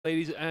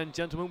Ladies and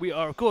gentlemen, we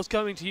are of course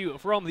coming to you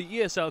from the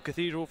ESL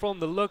Cathedral, from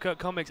the Lucca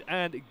Comics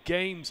and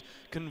Games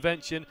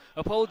Convention.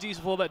 Apologies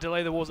for that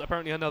delay, there was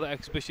apparently another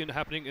exhibition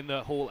happening in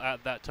the hall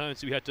at that time,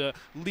 so we had to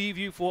leave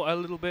you for a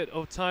little bit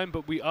of time,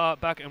 but we are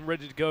back and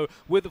ready to go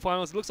with the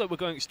finals. It looks like we're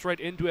going straight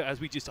into it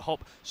as we just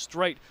hop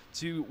straight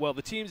to, well,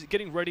 the teams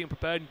getting ready and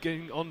prepared and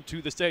getting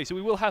onto the stage. So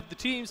we will have the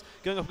teams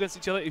going up against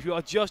each other. If you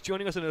are just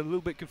joining us and a little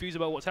bit confused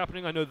about what's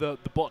happening, I know the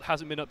bot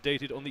hasn't been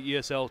updated on the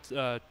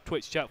ESL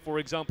Twitch chat, for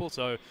example,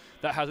 so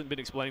that hasn't been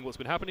explaining what's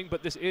been happening,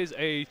 but this is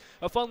a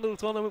fun little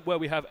tournament where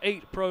we have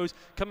 8 pros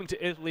coming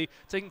to Italy,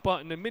 taking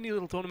part in a mini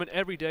little tournament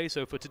every day.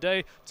 So for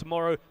today,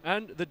 tomorrow,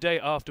 and the day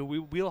after, we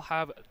will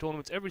have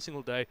tournaments every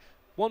single day.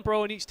 1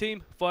 pro on each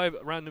team, 5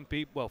 random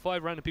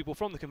people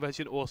from the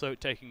convention also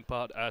taking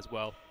part as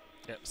well.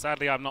 Yep,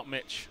 sadly I'm not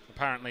Mitch,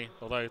 apparently,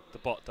 although the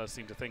bot does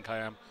seem to think I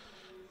am.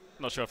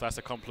 Not sure if that's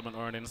a compliment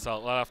or an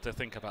insult. I'll have to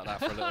think about that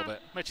for a little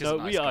bit. Mitch is a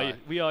nice guy.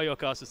 We are your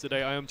casters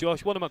today. I am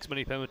Josh, one amongst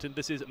many Pemberton.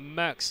 This is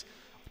Max,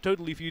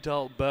 Totally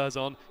Futile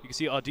Burzon. You can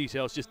see our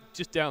details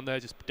just down there,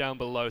 just down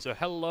below. So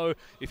hello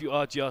if you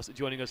are just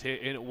joining us here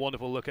in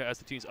wonderful Lucca as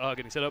the teams are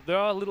getting set up. There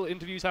are little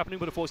interviews happening,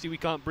 but unfortunately we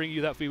can't bring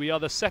you that for you. We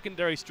are the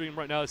secondary stream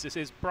right now, as this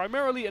is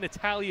primarily an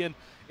Italian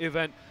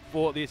event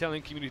for the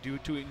Italian community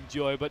to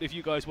enjoy. But if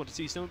you guys want to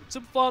see some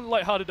fun,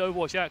 light-hearted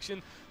Overwatch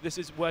action, this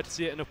is where to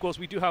see it. And of course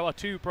we do have our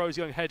 2 pros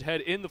going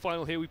head-to-head in the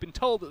final here. We've been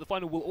told that the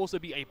final will also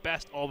be a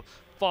best of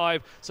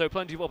 5, so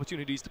plenty of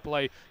opportunities to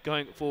play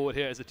going forward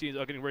here as the teams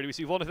are getting ready. We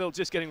see Vonethil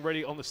just getting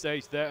ready on the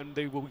stage there, and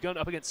they will be going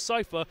up against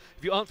Cypher.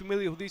 If you aren't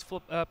familiar with these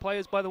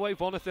players, by the way,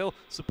 Vonethil,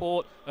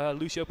 support,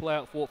 Lucio play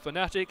out for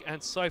Fnatic,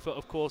 and Cypher,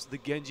 of course, the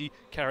Genji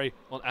carry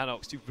on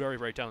Anox. 2 very,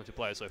 very talented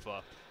players so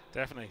far.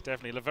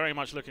 Definitely. Very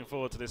much looking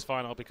forward to this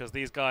final because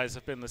these guys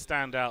have been the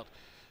standout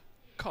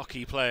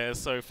cocky players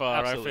so far.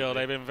 Absolutely. I feel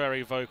they've been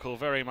very vocal,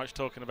 very much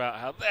talking about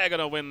how they're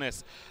going to win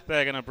this.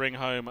 They're going to bring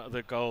home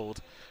the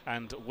gold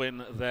and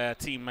win their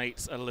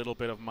teammates a little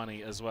bit of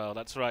money as well.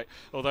 That's right.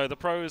 Although the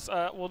pros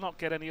will not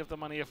get any of the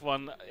money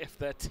if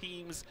their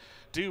teams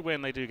do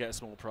win, they do get a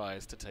small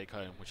prize to take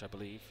home, which I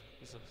believe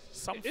is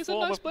it's a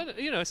nice bonus.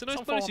 You know, it's a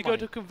nice bonus. You go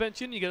to a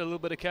convention, you get a little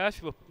bit of cash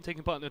for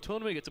taking part in a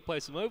tournament. You get to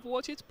play some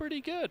Overwatch. It's pretty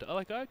good.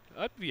 I'd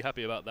be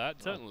happy about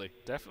that. Certainly.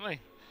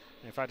 Definitely.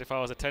 In fact, if I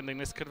was attending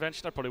this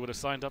convention, I probably would have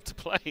signed up to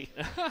play.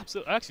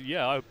 Absolutely. Actually,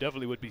 yeah, I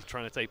definitely would be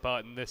trying to take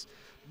part in this.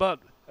 But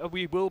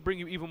we will bring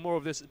you even more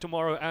of this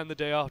tomorrow and the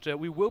day after.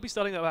 We will be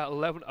starting at about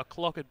 11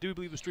 o'clock. I do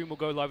believe the stream will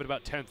go live at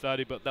about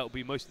 10:30, but that will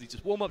be mostly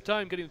just warm-up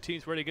time, getting the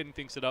teams ready, getting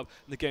things set up,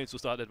 and the games will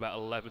start at about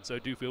 11. So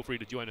do feel free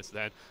to join us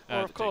then.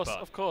 Or of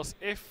course,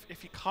 if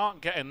you can't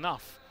get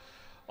enough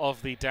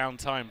of the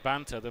downtime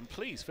banter, then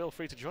please feel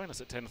free to join us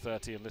at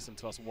 10:30 and listen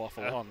to us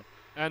waffle on.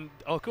 And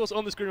of course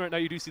on the screen right now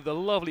you do see the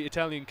lovely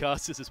Italian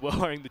casters as well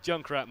wearing the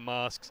Junkrat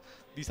masks.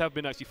 These have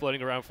been actually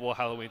floating around for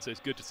Halloween, so it's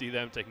good to see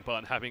them taking part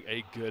and having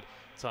a good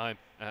time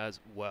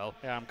as well.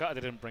 Yeah, I'm glad I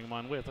didn't bring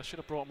mine with. I should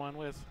have brought mine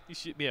with.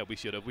 Yeah, we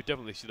should have. We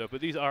definitely should have.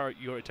 But these are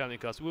your Italian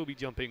casters. We'll be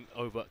jumping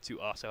over to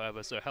us,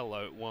 however. So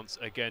hello once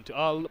again to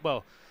our,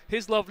 well,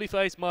 his lovely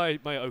face, my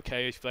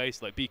okay-ish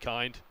face. Like, be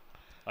kind.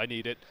 I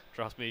need it.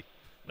 Trust me.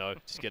 No,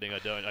 just kidding. I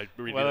don't. I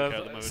really don't care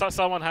at the moment.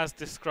 Someone has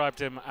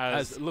described him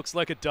as looks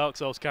like a Dark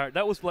Souls character.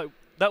 That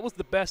was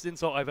the best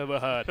insult I've ever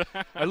heard.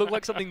 I look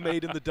like something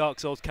made in the Dark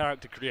Souls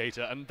character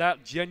creator, and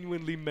that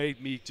genuinely made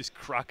me just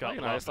crack up.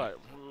 You know, it's like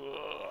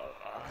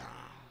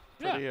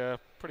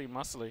pretty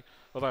muscly.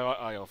 Although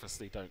I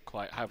obviously don't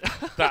quite have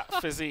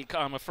that physique,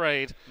 I'm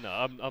afraid. No,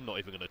 I'm not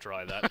even going to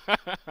try that.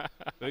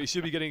 But you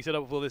should be getting set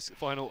up for this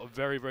final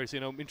very, very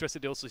soon. I'm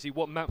interested to also see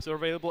what maps are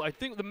available. I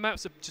think the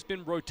maps have just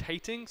been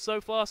rotating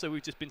so far, so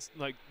we've just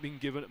been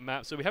given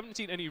maps. So we haven't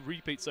seen any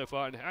repeats so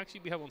far, and actually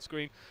we have on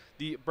screen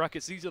the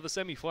brackets. These are the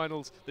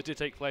semi-finals that did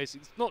take place.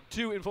 It's not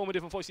too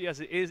informative, unfortunately,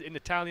 as it is in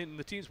Italian, and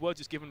the teams were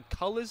just given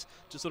colours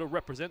to sort of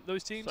represent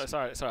those teams.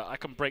 Sorry, I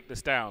can break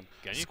this down.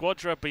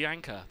 Squadra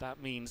Bianca,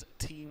 that means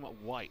Team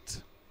White.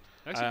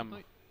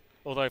 Actually,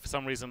 although for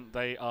some reason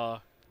they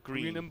are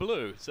green and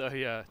blue, so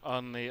yeah.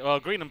 On the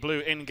green and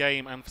blue in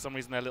game, and for some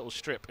reason their little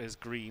strip is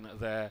green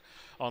there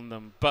on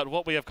them. But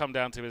what we have come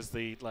down to is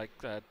the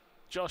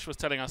Josh was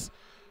telling us,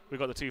 we've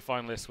got the 2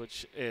 finalists,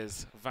 which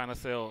is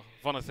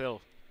Vonethil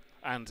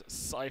and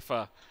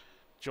Cypher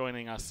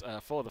joining us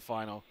for the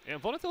final. Yeah,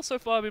 Vonethil so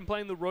far been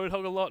playing the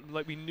Roadhog a lot.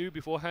 Like we knew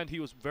beforehand, he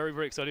was very,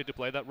 very excited to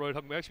play that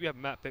Roadhog. We actually have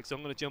map picks, so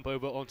I'm going to jump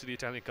over onto the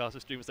Italian caster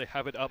stream as they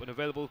have it up and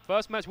available.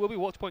 First match will be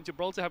Watchpoint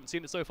Gibraltar. Haven't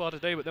seen it so far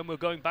today, but then we're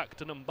going back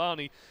to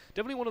Numbani.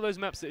 Definitely one of those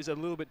maps that is a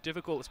little bit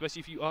difficult,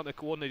 especially if you aren't a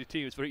coordinated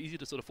team. It's very easy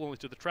to sort of fall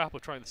into the trap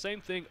of trying the same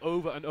thing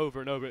over and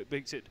over and over. It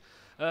makes it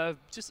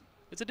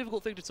it's a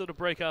difficult thing to sort of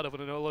break out of,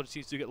 and I know a lot of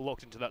teams do get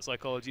locked into that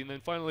psychology. And then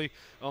finally,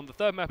 on the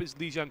 3rd map is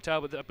Lijiang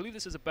Tower, but I believe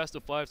this is a best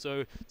of 5,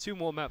 so 2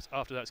 more maps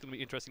after that. It's going to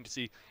be interesting to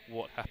see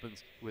what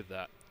happens with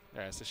that.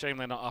 Yeah, it's a shame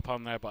they're not up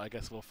on there, but I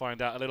guess we'll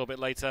find out a little bit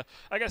later.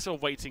 I guess we're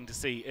waiting to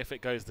see if it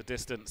goes the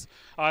distance.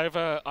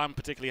 However, I'm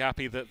particularly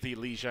happy that the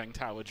Lijiang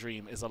Tower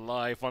dream is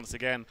alive once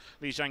again.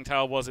 Lijiang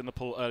Tower was in the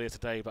pool earlier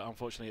today, but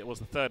unfortunately it was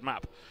the third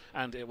map,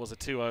 and it was a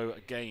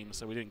 2-0 game,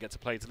 so we didn't get to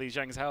play to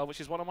Lijiang Tower, which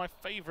is one of my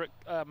favourite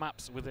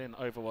maps within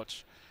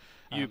Overwatch.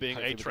 You being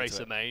a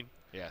Tracer main.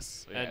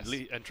 Yes,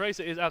 and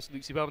Tracer is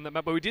absolutely superb on that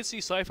map, but we did see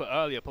Cypher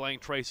earlier playing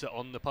Tracer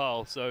on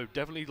Nepal, so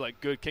definitely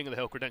like good King of the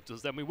Hill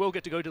credentials. Then we will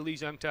get to go to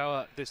Lijiang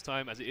Tower this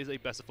time, as it is a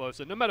best of 5,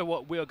 so no matter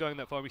what, we are going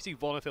that far. We see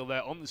Vonethil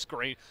there on the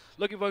screen,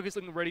 looking focused,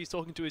 looking ready, he's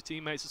talking to his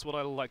teammates. That's what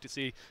I like to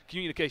see.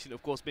 Communication,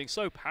 of course, being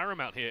so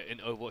paramount here in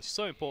Overwatch,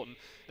 so important.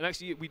 And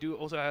actually, we do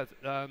also have,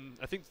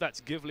 I think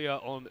that's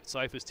Givlia on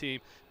Cypher's team,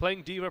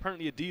 playing D.Va,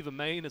 apparently a D.Va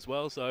main as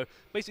well, so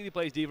basically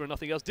plays D.Va and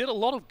nothing else. Did a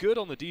lot of good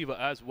on the D.Va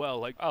as well,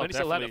 like managed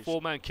to land a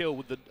 4-man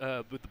kill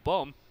with the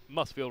bomb.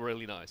 Must feel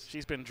really nice.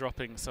 She's been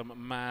dropping some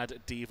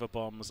mad D.Va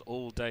bombs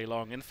all day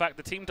long. In fact,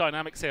 the team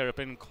dynamics here have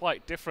been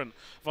quite different.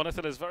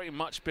 Vonethil has very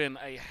much been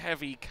a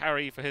heavy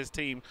carry for his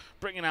team,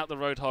 bringing out the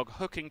Roadhog,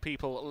 hooking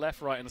people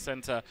left, right and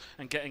centre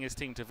and getting his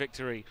team to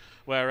victory.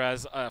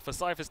 Whereas for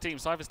Cypher's team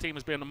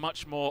has been a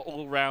much more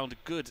all-round,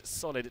 good,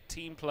 solid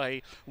team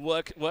play,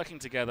 working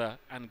together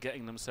and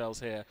getting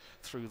themselves here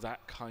through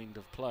that kind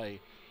of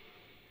play.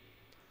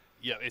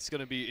 Yeah, it's going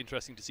to be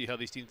interesting to see how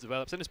these teams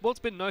develop. And what's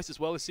been nice as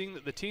well is seeing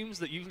that the teams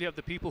that usually have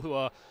the people who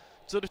are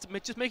sort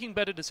of just making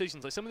better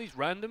decisions. Like some of these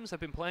randoms have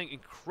been playing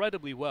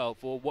incredibly well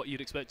for what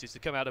you'd expect is to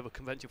come out of a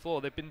convention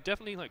floor. They've been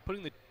definitely like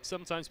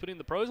sometimes putting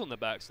the pros on their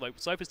backs. Like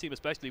Cypher's team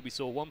especially, we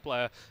saw one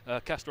player,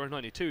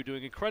 Castro92,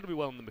 doing incredibly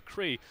well in the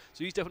McCree.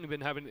 So he's definitely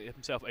been having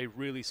himself a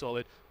really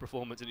solid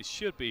performance, and it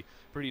should be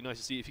pretty nice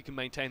to see if he can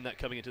maintain that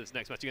coming into this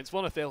next match against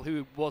Vonethil,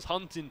 who was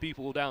hunting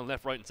people down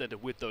left, right and centre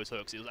with those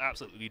hooks. It was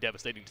absolutely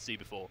devastating to see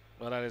before.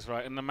 Well, that is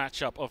right. In the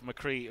matchup of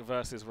McCree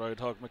versus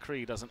Roadhog,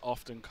 McCree doesn't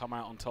often come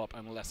out on top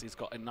unless he's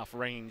got enough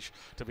range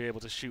to be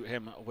able to shoot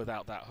him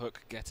without that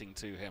hook getting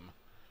to him.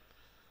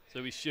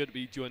 So we should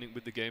be joining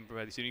with the game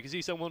fairly soon. You can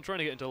see someone trying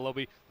to get into the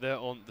lobby there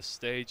on the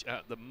stage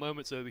at the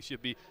moment, so we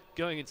should be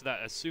going into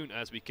that as soon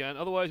as we can.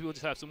 Otherwise, we'll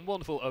just have some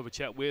wonderful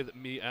overchat with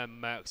me and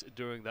Max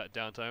during that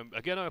downtime.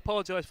 Again, I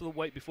apologise for the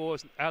wait before.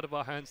 It's out of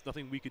our hands.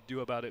 Nothing we could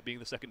do about it being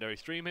the secondary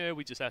stream here.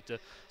 We just had to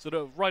sort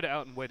of write it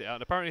out and wait it out.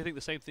 And apparently, I think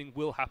the same thing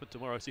will happen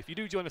tomorrow. So if you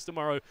do join us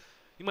tomorrow,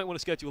 you might want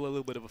to schedule a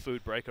little bit of a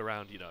food break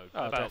around, you know,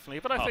 about definitely.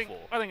 But I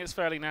think it's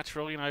fairly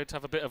natural, you know, to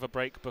have a bit of a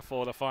break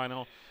before the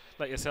final.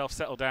 Let yourself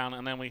settle down,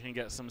 and then we can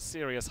get some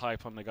serious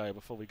hype on the go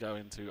before we go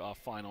into our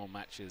final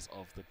matches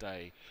of the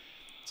day.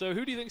 So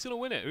who do you think's going to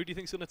win it? Who do you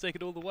think's going to take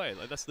it all the way?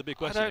 Like, that's the big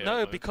question. I don't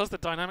know, because the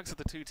dynamics of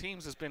the two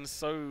teams has been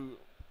so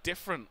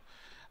different.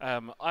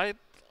 I'd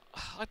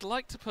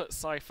like to put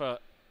Cypher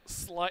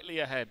slightly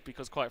ahead,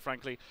 because quite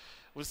frankly,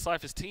 with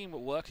Cypher's team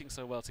working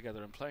so well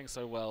together and playing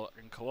so well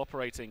and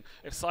cooperating,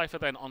 if Cypher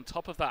then on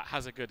top of that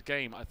has a good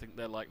game, I think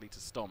they're likely to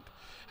stomp.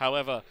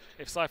 However,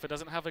 if Cypher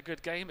doesn't have a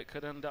good game, it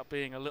could end up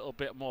being a little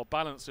bit more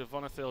balanced, with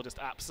Vonethil just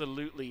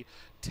absolutely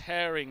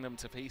tearing them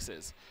to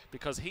pieces,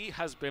 because he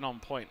has been on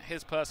point.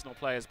 His personal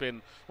play has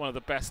been one of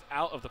the best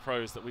out of the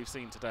pros that we've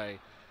seen today,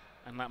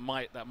 and that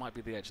might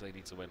be the edge they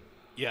need to win.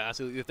 Yeah,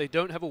 absolutely. If they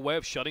don't have a way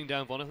of shutting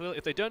down Vonethil,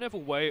 if they don't have a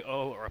way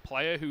or a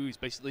player who's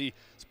basically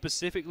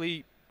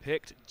specifically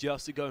picked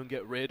just to go and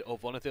get rid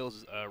of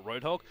Vonethil's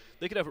Roadhog,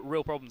 they could have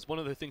real problems. One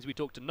of the things we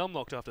talked to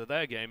Numlocked after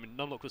their game, and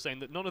Numlocked was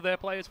saying that none of their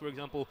players, for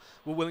example,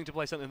 were willing to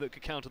play something that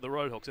could counter the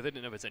Roadhog. So they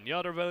didn't have a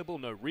Zenyatta available,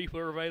 no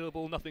Reaper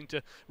available, nothing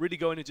to really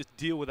go in and just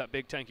deal with that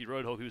big tanky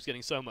Roadhog who was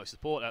getting so much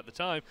support at the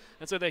time.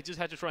 And so they just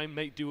had to try and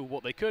make do with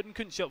what they could, and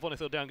couldn't shut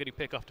Vonethil down, getting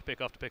pick after pick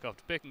after pick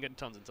after pick and getting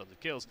tons and tons of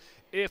kills.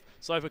 If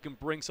Cypher can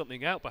bring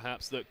something out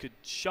perhaps that could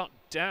shut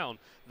down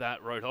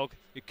that Roadhog,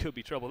 it could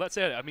be trouble. That's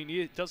it. I mean,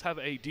 he does have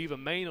a D.Va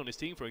main on his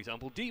team, for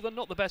example. D.Va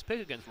not the best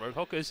pick against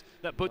Roadhog, because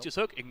that Butcher's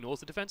hook ignores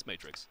the defense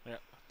matrix. Yeah,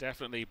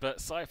 definitely.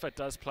 But Cypher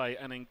does play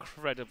an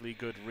incredibly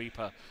good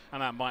Reaper,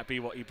 and that might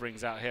be what he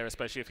brings out here,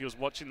 especially if he was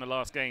watching the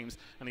last games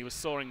and he was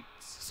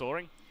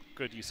soaring?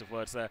 Good use of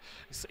words there.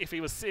 If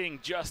he was seeing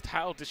just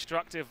how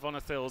destructive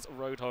Vonethil's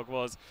Roadhog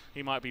was,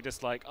 he might be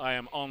just like, I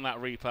am on that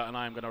Reaper and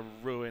I am going to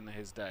ruin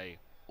his day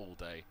all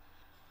day.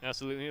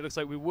 Absolutely. It looks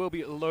like we will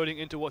be loading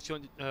into Watch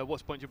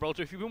Point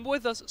Gibraltar. If you've been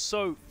with us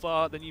so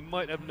far, then you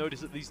might have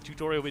noticed that these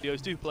tutorial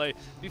videos do play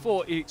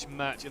before each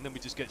match, and then we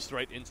just get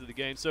straight into the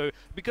game. So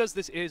because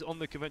this is on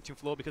the convention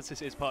floor, because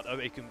this is part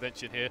of a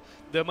convention here,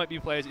 there might be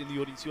players in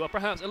the audience who are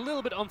perhaps a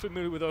little bit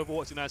unfamiliar with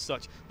Overwatch, and as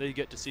such, they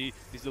get to see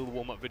these little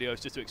warm-up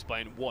videos just to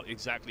explain what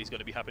exactly is going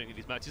to be happening in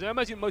these matches. I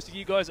imagine most of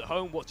you guys at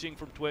home watching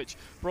from Twitch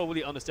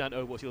probably understand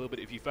Overwatch a little bit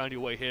if you found your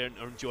way here and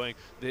are enjoying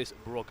this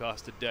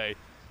broadcast today.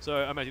 So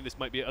I imagine this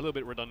might be a little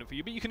bit redundant for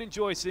you, but you can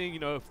enjoy seeing,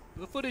 you know,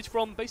 the footage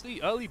from basically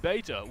early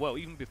beta. Well,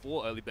 even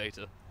before early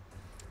beta.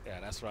 Yeah,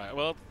 that's right.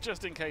 Well,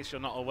 just in case you're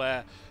not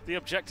aware, the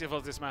objective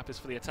of this map is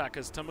for the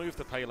attackers to move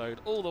the payload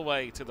all the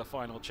way to the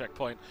final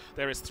checkpoint.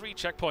 There is 3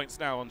 checkpoints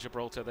now on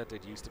Gibraltar. There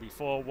did used to be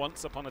 4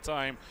 once upon a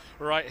time.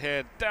 Right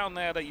here, down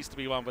there used to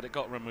be 1, but it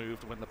got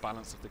removed when the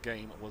balance of the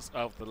game was,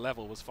 the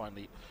level was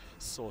finally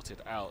sorted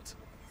out.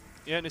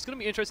 Yeah, and it's going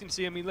to be interesting to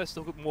see. I mean, let's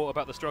talk more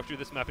about the structure of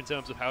this map in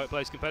terms of how it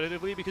plays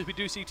competitively, because we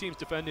do see teams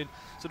defend in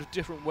sort of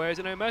different ways.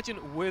 And I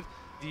imagine with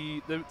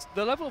the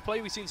level of play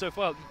we've seen so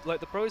far,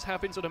 like the pros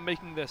have been sort of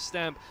making their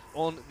stamp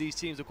on these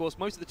teams. Of course,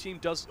 most of the team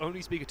does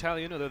only speak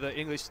Italian, although their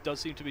English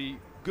does seem to be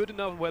good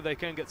enough where they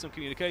can get some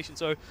communication.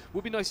 So it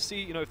would be nice to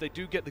see, you know, if they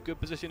do get the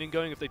good positioning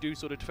going, if they do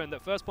sort of defend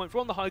that first point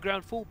from the high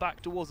ground, fall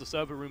back towards the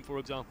server room, for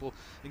example,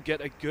 and get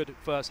a good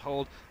first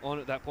hold on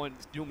at that point.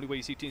 It's normally where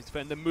you see teams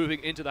defend. Then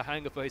moving into the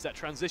hangar phase, that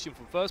transition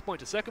from first point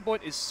to second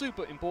point is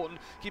super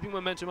important. Keeping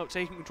momentum up,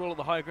 taking control of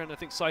the high ground. I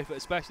think Cypher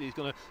especially is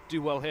going to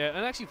do well here.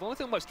 And actually,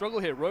 Vonethil might struggle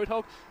here.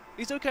 Roadhog,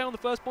 he's okay on the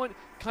first point,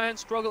 can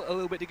struggle a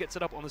little bit to get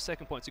set up on the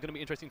second point. So it's going to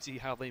be interesting to see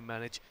how they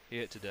manage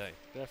here today.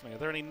 Definitely. Are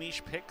there any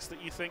niche picks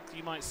that you think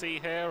you might see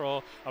here,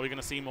 or are we going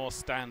to see more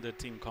standard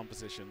team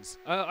compositions?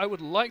 I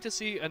would like to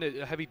see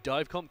a heavy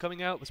dive comp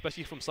coming out,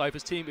 especially from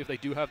Cypher's team if they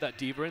do have that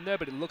diva in there,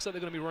 but it looks like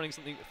they're going to be running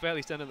something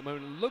fairly standard at the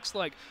moment. It looks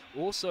like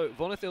also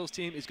Vonethil's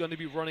team is going to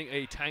be running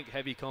a tank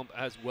heavy comp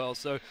as well,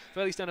 so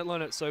fairly standard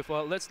lineup so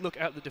far. Let's look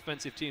at the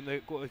defensive team.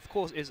 There, of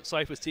course, is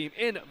Cypher's team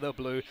in the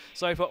blue.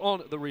 Cypher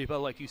on the Reaper,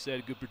 like you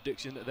said, good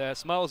prediction there.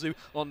 Smilezu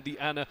on the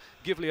Ana,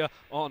 Givlia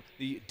on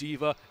the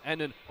Diva,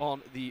 Enon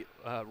on the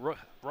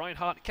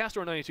Reinhardt,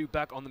 Castro 92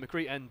 back on the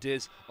McCree, and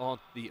Diz on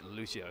the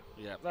Lucio.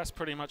 Yeah, that's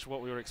pretty much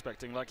what we were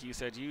expecting. Like you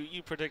said,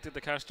 you predicted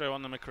the Castro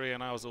on the McCree,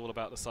 and I was all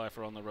about the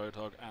Cypher on the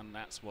Roadhog, and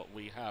that's what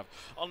we have.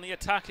 On the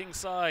attacking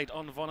side,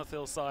 on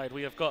Vonethil's side,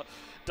 we have got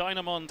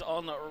Dynamond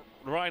on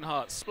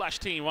Reinhardt, Splash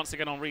Team once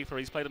again on Reaper.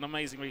 He's played an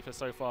amazing Reaper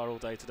so far all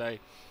day today.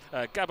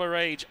 Gabba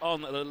Rage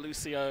on the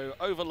Lucio,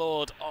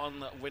 Overlord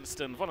on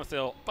Winston,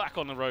 Vonethil back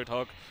on the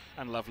Roadhog,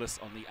 and Loveless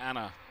on the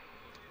Ana.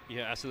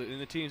 Yeah, absolutely.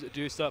 And the teams that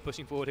do start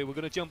pushing forward here, we're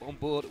going to jump on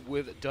board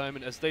with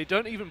Diamond as they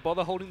don't even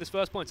bother holding this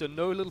first point. So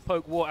no little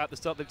poke war at the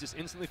start. They've just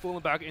instantly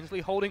fallen back, instantly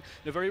holding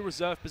in a very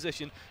reserved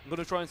position. I'm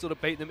going to try and sort of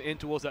bait them in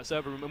towards that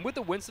server room. And with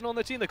the Winston on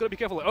their team, they've got to be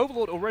careful. Like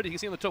Overlord already, you can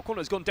see on the top corner,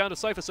 has gone down to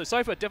Cypher. So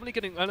Cypher definitely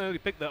getting an early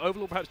pick there.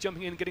 Overlord perhaps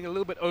jumping in, getting a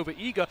little bit over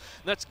eager.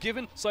 And that's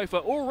given Cypher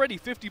already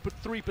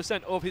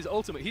 53% of his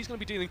ultimate. He's going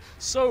to be dealing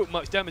so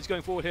much damage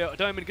going forward here.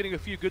 Diamond getting a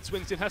few good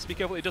swings in. Has to be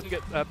careful. It doesn't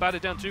get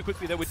battered down too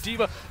quickly there with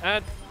Diva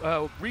and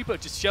Reaper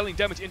just shelling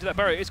damage into that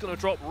barrier. It's going to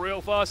drop real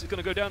fast. It's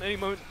going to go down any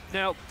moment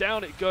now.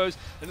 Down it goes.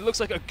 And it looks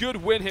like a good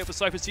win here for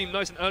Cypher's team.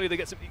 Nice and early. They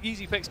get some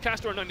easy picks.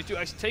 Castro 92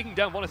 actually taking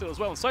down Vonethil as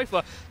well. And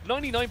Cypher,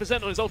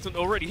 99% on his ultimate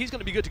already. He's going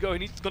to be good to go,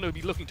 and he's going to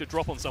be looking to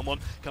drop on someone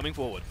coming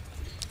forward.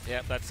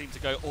 Yeah, that seemed to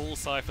go all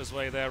Cypher's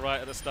way there right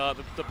at the start.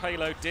 The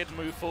payload did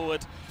move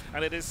forward,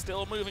 and it is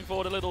still moving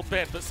forward a little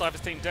bit, but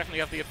Cypher's team definitely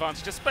have the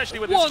advantage, especially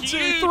with this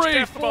huge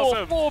death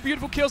bottom. 4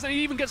 beautiful kills, and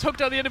he even gets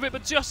hooked at the end of it,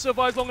 but just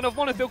survives long enough.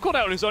 Vonethil caught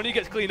out on his own. He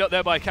gets cleaned up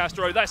there by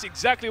Castro. That's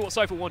exactly what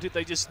Cypher wanted.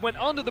 They just went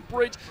under the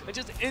bridge and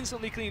just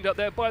instantly cleaned up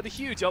there by the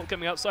huge ult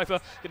coming out. Cypher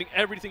getting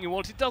everything he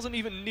wants. He doesn't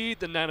even need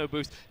the nano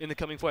boost in the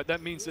coming fight.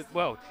 That means that,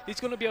 well,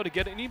 he's going to be able to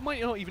get it, and he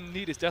might not even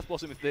need his death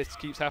blossom if this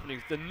keeps happening.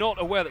 If they're not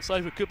aware that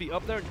Cypher could be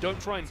up there and don't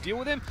try and deal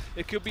with him,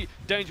 it could be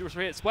dangerous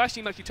for here. Splash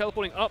Team actually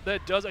teleporting up there,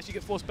 does actually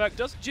get forced back,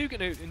 does juke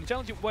in an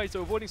intelligent way, so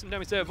avoiding some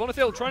damage there.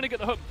 Vonethil trying to get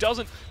the hook,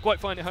 doesn't quite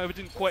find it, however,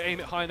 didn't quite aim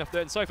it high enough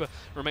there, and Cypher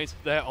remains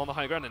there on the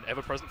high ground, an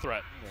ever-present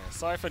threat. Yeah,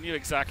 Cypher knew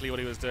exactly what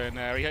he was doing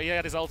there. He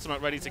had his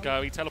ultimate ready to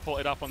go. He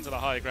teleported up onto the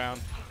high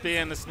ground,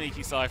 being the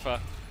sneaky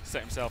Cypher,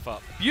 set himself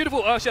up.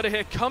 Beautiful Earthshatter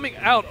here coming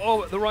out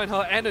of the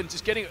Reinhardt, and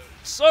just getting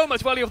so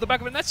much value off the back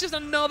of it. And that's just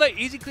another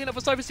easy cleanup for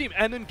Cypher's team.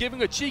 And then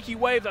giving a cheeky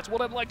wave. That's what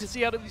I'd like to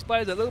see out of these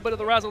players. A little bit of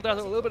the razzle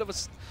dazzle, a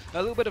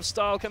little bit of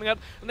style coming out.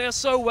 And they are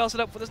so well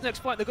set up for this next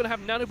fight. They're going to have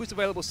nano boost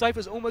available.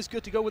 Cypher's almost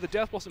good to go with the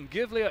Death Blossom.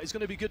 Givlia is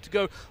going to be good to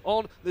go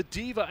on the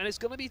Diva, and it's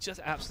going to be just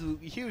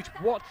absolutely huge.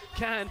 What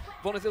can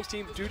Vonethil's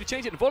team do to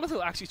change it? And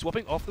Vonethil actually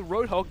swapping off the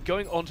Roadhog,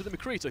 going onto the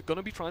McCree. So going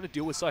to be trying to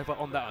deal with Cypher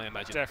on that, I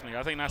imagine. Definitely.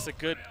 I think that's a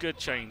good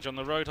change. On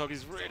the Roadhog,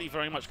 he's really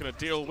very much going to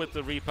deal with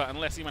the Reaper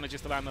unless he manages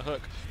to land the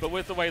hook. But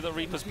with the way that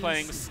Reaper's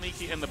playing,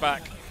 sneaky in the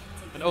back.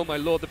 And oh my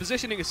lord, the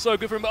positioning is so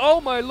good for him.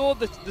 Oh my lord,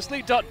 the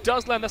sleep dart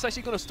does land. That's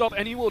actually going to stop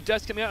any more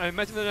deaths coming out. I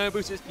imagine the nano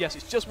boost is, yes,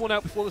 it's just one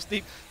out before the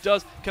sleep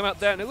does come out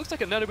there. And it looks like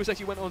a nano boost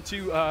actually went on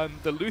to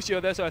the Lucio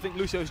there, so I think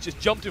Lucio's just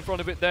jumped in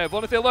front of it there.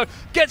 Vonethil, though,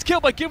 gets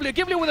killed by Givlia.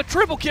 Givlia with a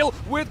triple kill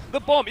with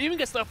the bomb. Even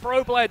gets the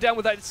pro player down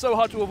with that. It's so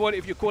hard to avoid it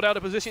if you're caught out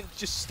of position. It's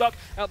just stuck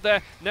out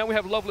there. Now we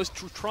have Loveless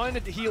trying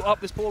to heal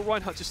up this poor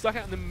Reinhardt, just stuck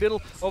out in the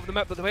middle of the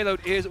map, but the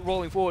payload is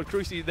rolling forward.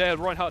 Crucially there,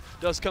 Reinhardt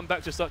does come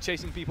back to start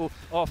chasing people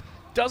off.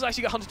 Does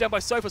actually get hunted down by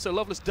Cypher, so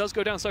Loveless does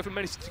go down. Cypher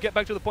managed to get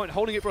back to the point,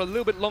 holding it for a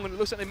little bit longer, and it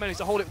looks like they managed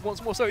to hold it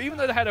once more. So even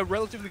though they had a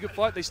relatively good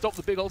fight, they stopped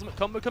the big ultimate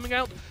combo coming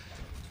out.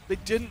 They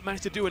didn't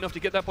manage to do enough to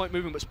get that point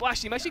moving, but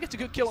Splash Team actually gets a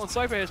good kill on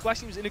Cypher here. Splash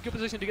Team's in a good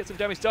position to get some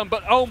damage done,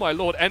 but oh my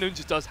lord, Enon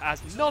just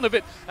has none of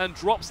it and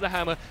drops the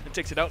hammer and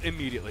takes it out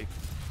immediately.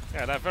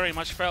 Yeah, that very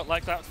much felt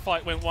like that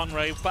fight went one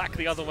way, back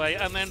the other way,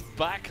 and then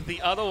back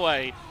the other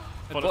way.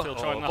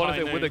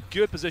 Vonethil with a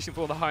good position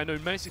for the high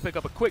noon, managed to pick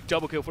up a quick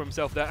double kill for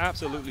himself there.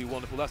 Absolutely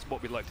wonderful. That's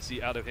what we'd like to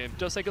see out of him.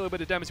 Does take a little bit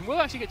of damage and will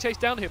actually get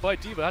chased down here by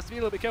D.Va. Has to be a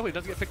little bit careful. He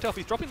doesn't get picked up.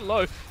 He's dropping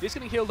low. He's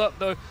getting healed up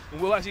though,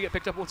 and will actually get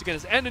picked up once again.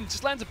 As Enden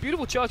just lands a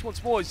beautiful charge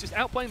once more. He's just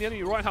outplaying the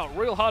enemy Reinhardt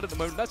real hard at the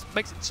moment. That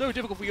makes it so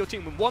difficult for your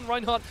team. When one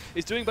Reinhardt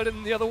is doing better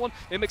than the other one,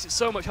 it makes it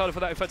so much harder for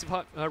that offensive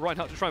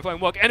Reinhardt to try and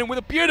find work. Enden with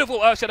a beautiful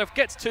Earthshadow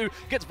gets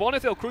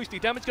Vonethil crucially.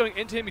 Damage going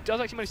into him. He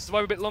does actually manage to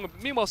survive a bit longer.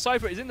 But meanwhile,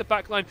 Cypher is in the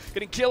backline,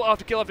 getting kill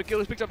after kill after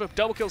kill. He's picked up a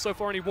double kill so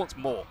far, and he wants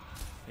more.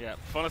 Yeah,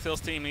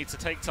 Vonethil's team needs to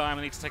take time,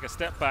 they need to take a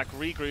step back,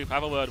 regroup,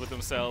 have a word with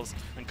themselves,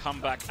 and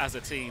come back as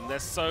a team. They're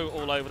so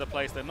all over the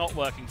place, they're not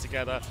working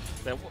together,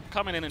 they're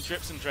coming in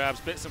drips and drabs,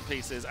 bits and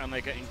pieces, and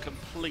they're getting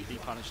completely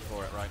punished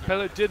for it right now.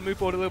 Pelo did move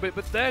forward a little bit,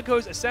 but there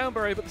goes a sound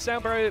barrier, but the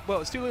sound barrier, well,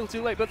 it's too little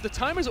too late, but the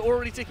timer's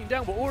already ticking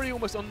down. We're already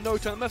almost on no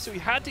time left, so he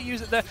had to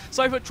use it there.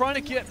 Cypher trying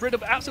to get rid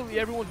of absolutely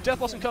everyone. Death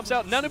Blossom comes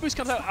out, Nano Boost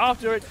comes out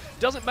after it.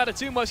 Doesn't matter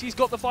too much, he's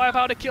got the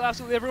firepower to kill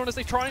absolutely everyone as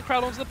they try and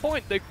crowd onto the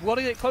point. They want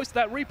to get close to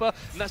that Reaper,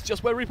 and that's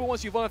just where Reaper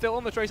wants you. Vonethil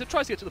on the Tracer,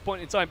 tries to get to the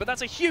point in time, but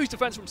that's a huge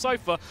defense from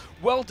Cypher.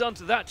 Well done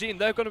to that team.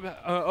 They're going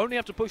to only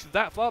have to push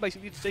that far,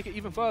 basically, to take it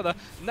even further,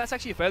 and that's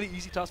actually a fairly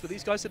easy task for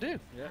these guys to do.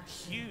 Yeah,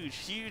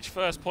 huge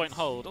first point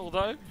hold,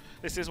 although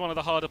this is one of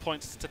the harder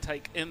points to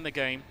take in the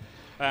game.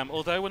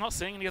 Although we're not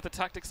seeing any of the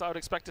tactics I would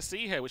expect to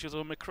see here, which is a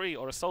McCree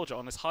or a soldier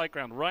on this high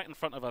ground right in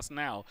front of us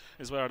now,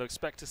 is where I'd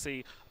expect to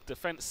see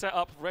defense set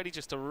up, ready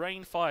just to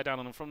rain fire down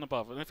on them from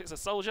above. And if it's a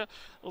soldier,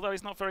 although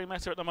he's not very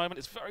meta at the moment,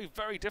 it's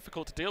very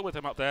difficult to deal with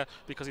him up there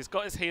because he's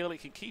got his heal, he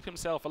can keep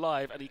himself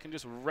alive, and he can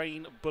just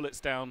rain bullets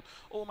down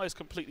almost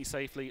completely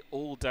safely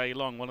all day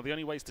long. One of the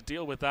only ways to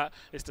deal with that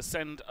is to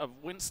send a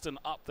Winston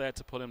up there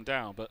to pull him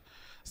down, but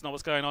it's not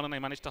what's going on, and they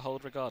managed to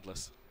hold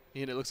regardless.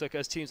 And it looks like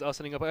as teams are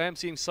setting up, I am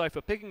seeing Cypher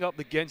picking up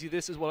the Genji.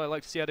 This is what I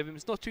like to see out of him.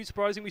 It's not too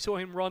surprising. We saw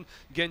him run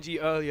Genji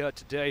earlier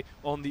today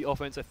on the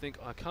offense. I think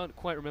I can't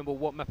quite remember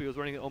what map he was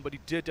running it on, but he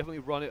did definitely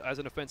run it as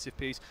an offensive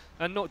piece,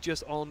 and not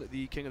just on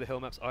the King of the Hill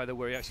maps either,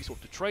 where he actually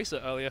swapped to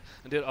Tracer earlier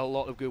and did a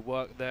lot of good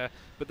work there.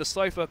 But the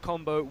Cypher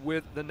combo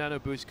with the Nano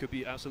Boost could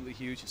be absolutely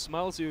huge.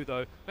 Smilezu,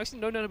 though, actually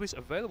no Nano Boost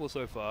available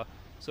so far.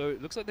 So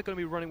it looks like they're going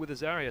to be running with the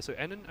Zarya. So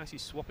Enden actually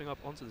swapping up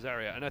onto the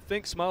Zarya. And I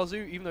think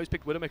Smilezu, even though he's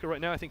picked Widowmaker right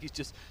now, I think he's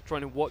just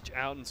trying to watch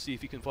out and see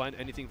if he can find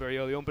anything very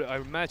early on. But I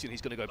imagine he's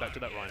going to go back to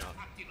that Reinhardt.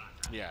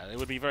 Yeah, it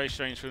would be very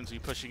strange for them to be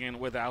pushing in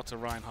without a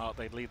Reinhardt.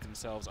 They'd leave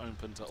themselves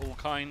open to all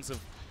kinds of,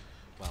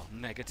 well,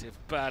 negative,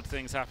 bad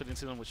things happening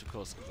to them, which of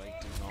course they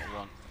do not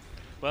want.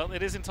 Well,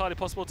 it is entirely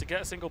possible to get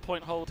a single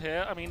point hold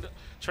here. I mean,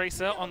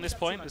 Tracer on this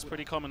point is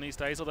pretty common these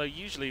days, although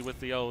usually with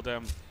the old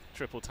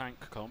triple tank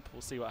comp.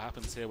 We'll see what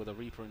happens here with a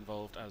Reaper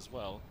involved as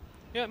well.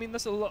 Yeah, I mean,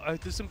 that's a lot.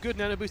 There's some good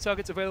Nano Boost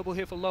targets available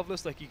here for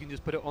Loveless. Like, you can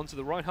just put it onto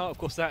the Reinhardt. Of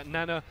course, that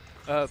Nano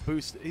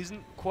boost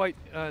isn't quite,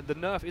 the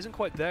nerf isn't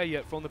quite there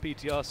yet from the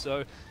PTR,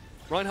 so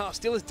Reinhardt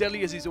still as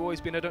deadly as he's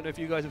always been. I don't know if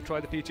you guys have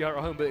tried the PTR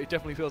at home, but it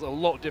definitely feels a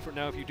lot different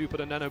now if you do put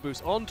a Nano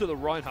Boost onto the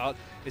Reinhardt.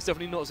 It's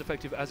definitely not as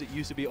effective as it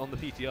used to be on the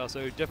PTR,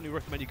 so definitely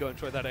recommend you go and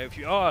try that out if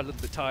you are a little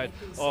bit tired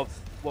of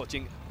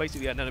watching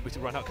basically a Nano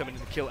Boosted Reinhardt coming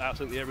in to kill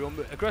absolutely everyone.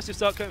 But aggressive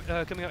start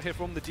coming out here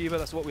from the D.Va.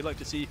 That's what we like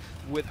to see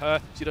with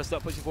her. She does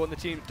start pushing forward, and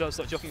the team does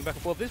start jockeying back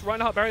and forth. This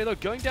Reinhardt barrier, though,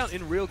 going down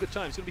in real good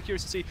time. It's going to be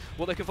curious to see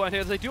what they can find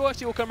here. They do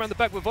actually all come around the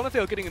back with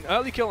Vonethil getting an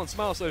early kill on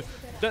Smile, so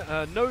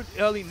no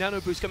early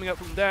Nano Boost coming out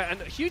from there, and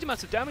huge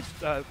amounts of damage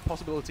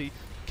possibility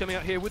coming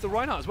out here with the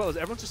Reinhardt as well, as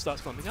everyone just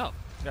starts climbing up.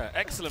 Yeah,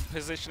 excellent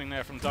positioning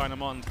there from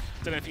Dynamond.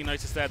 Don't know if you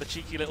noticed there the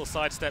cheeky little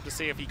sidestep to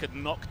see if he could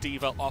knock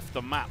D.Va off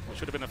the map,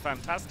 which would have been a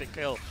fantastic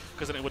kill,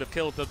 because then it would have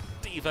killed the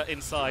D.Va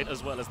inside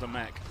as well as the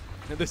mech.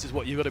 And this is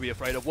what you've got to be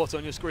afraid of. What's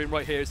on your screen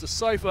right here is the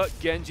Cypher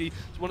Genji.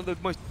 It's one of the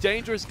most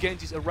dangerous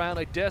Genjis around.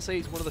 I dare say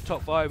he's one of the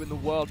top 5 in the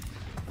world.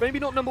 Maybe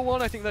not number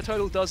 1, I think that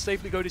title does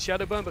safely go to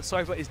Shadowburn, but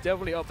Cypher is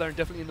definitely up there and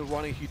definitely in the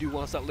running if you do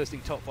want to start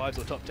listing top 5s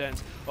or top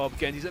 10s of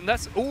Genjis, and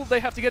that's all they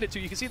have to get it to.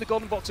 You can see the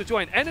golden box to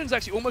join. Enen's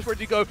actually almost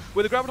ready to go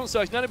with the Graviton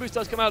Surge. Nano Boost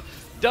does come out,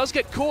 does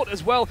get caught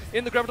as well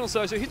in the Graviton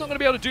Surge, so he's not going to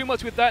be able to do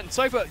much with that, and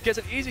Cypher gets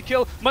an easy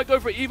kill, might go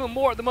for it even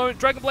more at the moment.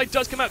 Dragon Blade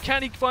does come out.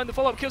 Can he find the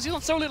follow-up kills? He's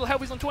on so little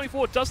health, he's on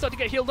 24, does start to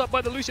get healed up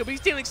by the Lucio, but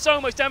he's dealing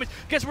so much damage.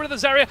 Gets rid of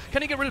the Zarya.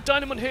 Can he get rid of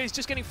Dynamond here? He's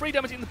just getting free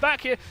damage in the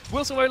back here.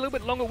 Will survive a little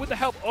bit longer with the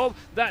help of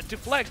that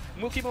deflect,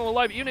 and we'll keep him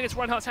alive even against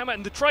Reinhardt's hammer,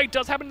 and the trade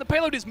does happen. The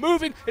payload is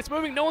moving. It's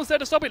moving. No one's there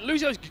to stop it.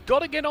 Lucio's got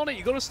to get on it.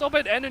 You've got to stop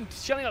it. And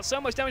shelling out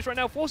so much damage right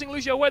now, forcing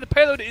Lucio away. The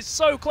payload is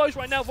so close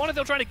right now.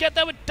 Vonethil trying to get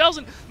there, but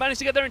doesn't manage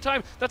to get there in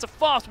time. That's a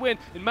fast win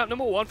in map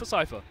number 1 for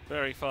Cypher.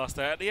 Very fast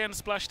there. At the end,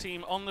 Splash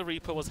Team on the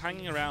Reaper was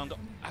hanging around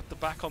at the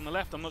back on the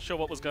left. I'm not sure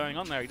what was going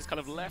on there. He just kind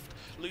of left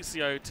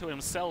Lucio to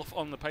himself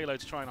on the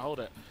payload to try and hold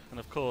it. And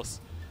of course,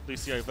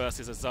 Lucio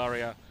versus a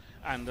Zarya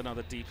and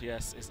another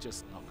DPS is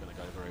just not going to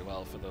go very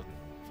well for the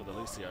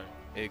Lucio.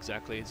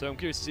 Exactly. So I'm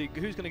curious to see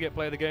who's going to get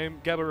play of the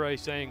game. Gabaray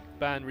saying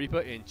ban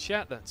Reaper in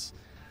chat. That's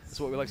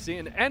what we like to see.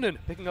 And Enen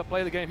picking up play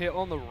of the game here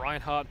on the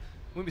Reinhardt.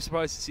 Wouldn't be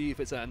surprised to see if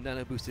it's a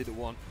nano boosted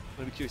one.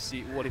 I'd be curious to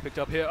see what he picked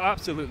up here.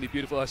 Absolutely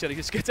beautiful. I said he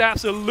just gets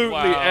absolutely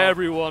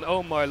everyone.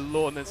 Oh my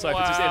lord! And then Cypher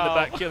just in the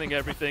back killing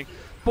everything.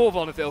 Poor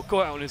Vonethil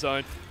caught out on his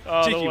own.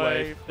 Cheeky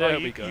wave. There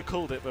we go. You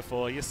called it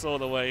before. You saw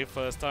the wave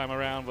first time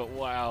around, but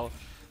wow,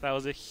 that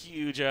was a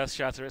huge earth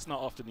shatter. It's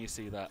not often you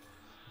see that.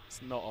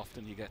 It's not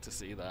often you get to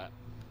see that.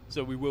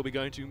 So we will be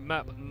going to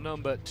map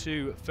number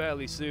 2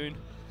 fairly soon.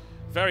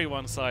 Very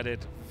one-sided.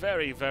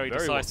 Very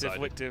decisive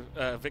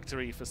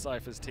victory for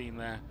Cypher's team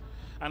there.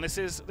 And this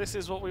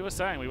is what we were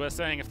saying. We were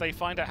saying if they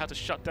find out how to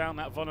shut down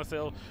that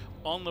Vonethil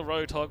on the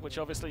Roadhog, which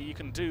obviously you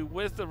can do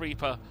with the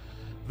Reaper,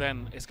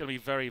 then it's going to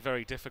be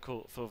very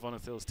difficult for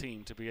Vonethil's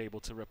team to be able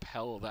to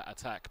repel that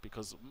attack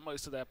because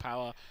most of their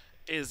power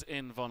is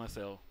in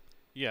Vonethil.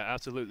 Yeah,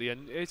 absolutely,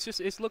 and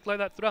it's looked like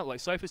that throughout. Like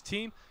Cypher's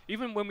team,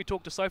 even when we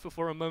talked to Cypher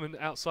for a moment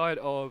outside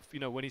of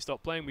when he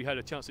stopped playing, we had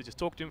a chance to just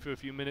talk to him for a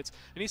few minutes,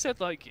 and he said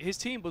like his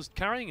team was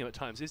carrying him at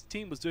times. His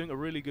team was doing a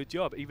really good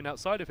job, even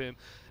outside of him.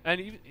 And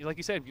even, like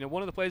you said,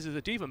 one of the players is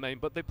a D.Va main,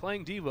 but they're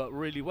playing D.Va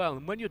really well.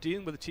 And when you're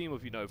dealing with a team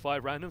of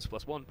 5 randoms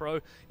plus 1 pro,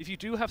 if you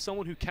do have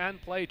someone who can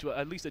play to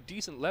at least a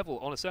decent level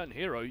on a certain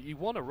hero, you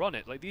want to run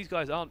it. Like these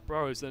guys aren't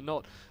pros; they're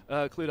not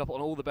clued up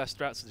on all the best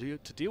strats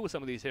to deal with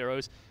some of these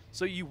heroes.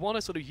 So you want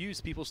to sort of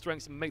use people's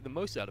strengths and make the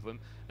most out of them.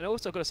 And I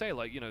also got to say,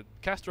 like,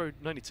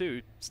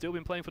 Castro92 still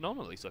been playing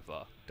phenomenally so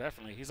far.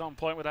 Definitely. He's on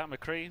point with that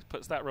McCree,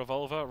 puts that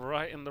revolver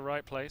right in the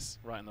right place.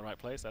 Right in the right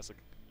place. That's a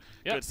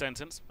good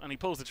sentence. And he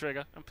pulls the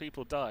trigger and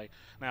people die.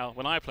 Now,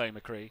 when I play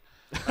McCree,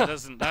 that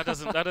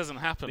doesn't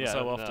happen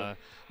so often.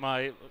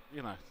 My,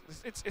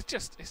 it's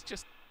just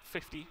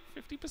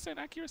 50%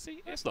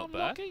 accuracy. That's not bad.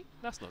 Lucky.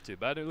 That's not too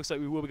bad. It looks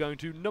like we will be going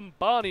to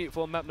Numbani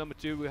for map number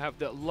 2. We have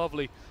that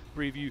lovely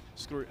preview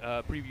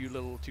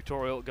little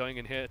tutorial going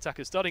in here.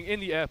 Attackers starting in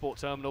the airport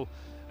terminal,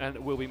 and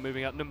we'll be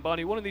moving out.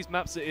 Numbani, one of these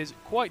maps that is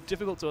quite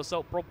difficult to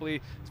assault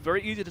properly. It's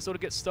very easy to sort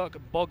of get stuck,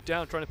 bogged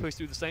down, trying to push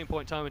through the same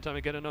point time and time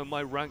again. I know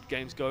my ranked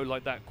games go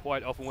like that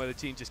quite often, where the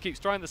team just keeps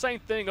trying the same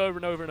thing over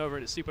and over and over,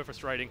 and it's super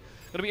frustrating.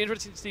 It'll be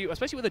interesting to see,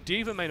 especially with a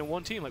D.Va main on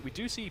one team. Like we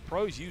do see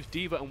pros use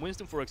D.Va and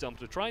Winston, for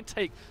example, to try and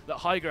take that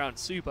high ground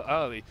super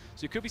early.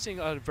 So you could be seeing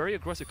a very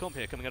aggressive comp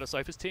here coming out of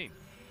Cypher's team.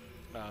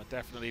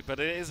 Definitely, but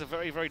it is a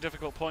very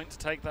difficult point to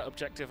take that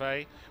objective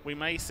A. We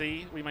may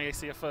see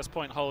a first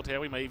point hold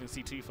here. We may even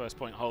see 2 first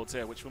point holds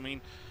here, which will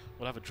mean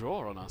we'll have a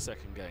draw on our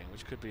second game,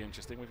 which could be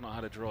interesting. We've not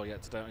had a draw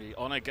yet today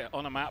on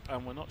a map,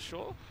 and we're not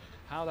sure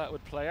how that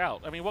would play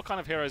out. I mean, what kind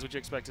of heroes would you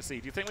expect to see?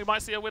 Do you think we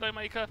might see a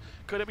Widowmaker?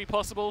 Could it be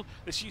possible?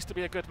 This used to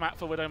be a good map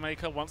for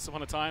Widowmaker once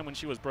upon a time when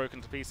she was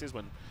broken to pieces,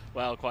 when,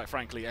 well, quite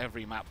frankly,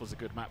 every map was a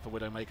good map for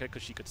Widowmaker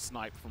because she could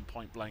snipe from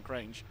point-blank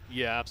range.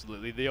 Yeah,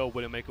 absolutely. The old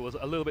Widowmaker was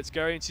a little bit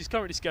scary, and she's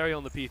currently scary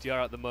on the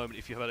PTR at the moment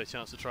if you've had a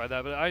chance to try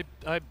that. But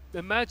I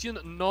imagine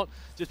not,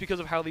 just because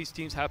of how these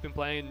teams have been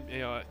playing,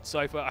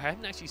 Cypher. I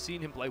haven't actually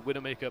seen him play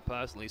Widowmaker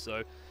personally,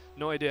 so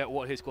no idea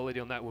what his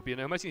quality on that would be.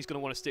 And I imagine he's going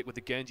to want to stick with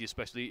the Genji,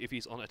 especially if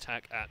he's on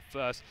attack at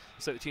first.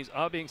 So the teams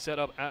are being set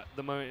up at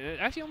the moment.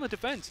 And actually on the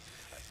defense,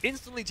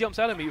 instantly jumps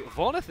out at me,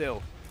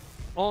 Vonethil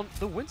on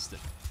the Winston.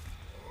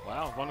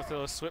 Wow,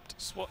 Vonethil has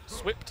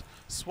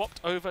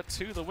swapped over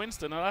to the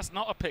Winston. Now that's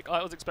not a pick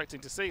I was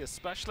expecting to see,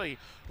 especially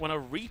when a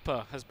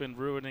Reaper has been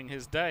ruining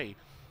his day.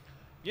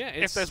 Yeah,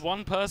 if there's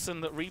one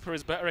person that Reaper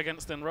is better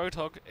against than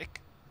Roadhog,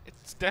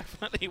 it's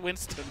definitely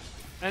Winston.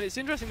 And it's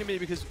interesting to me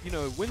because,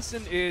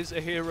 Winston is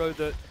a hero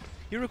that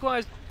he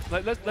requires,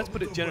 like, let's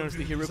put it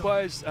generously, he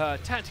requires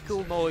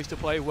tactical knowledge to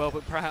play well,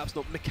 but perhaps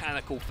not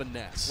mechanical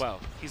finesse. Well,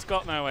 he's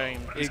got no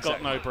aim, he's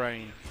got no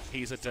brain,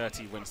 he's a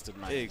dirty Winston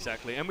man.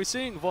 Exactly, and we're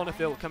seeing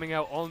Vonethil coming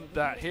out on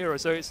that hero,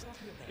 so it's,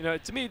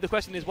 to me the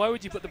question is, why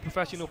would you put the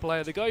professional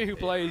player, the guy who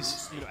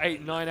plays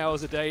 8-9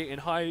 hours a day in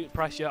high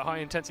pressure, high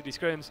intensity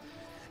scrims,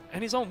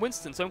 and he's on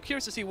Winston, so I'm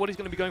curious to see what he's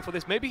going to be going for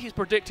this. Maybe he's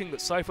predicting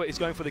that Cypher is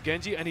going for the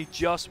Genji, and he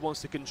just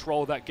wants to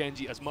control that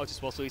Genji as much as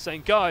possible. He's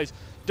saying, guys,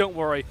 don't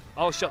worry,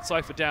 I'll shut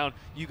Cypher down.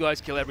 You guys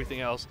kill everything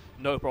else.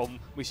 No problem.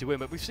 We should win.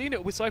 But we've seen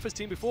it with Cypher's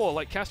team before.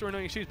 Like,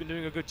 Castro92 has been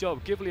doing a good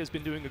job. Ghibli has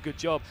been doing a good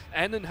job.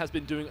 Enon has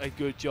been doing a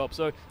good job.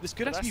 So this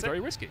could actually be very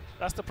risky.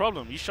 That's the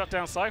problem. You shut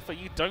down Cypher,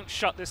 you don't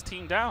shut this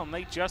team down.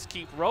 They just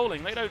keep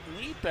rolling. They don't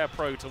need their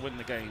pro to win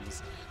the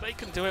games. They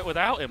can do it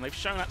without him. They've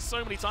shown that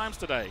so many times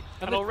today.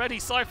 And already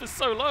Cypher's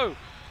so low.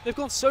 They've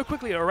gone so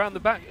quickly around the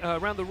back,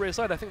 around the rear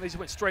side. I think they just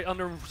went straight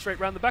under and straight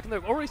around the back, and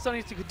they're already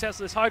starting to contest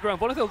this high ground.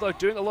 Vonethil, though,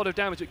 doing a lot of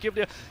damage, but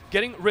Ghibli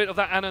getting rid of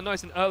that Ana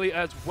nice and early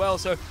as well,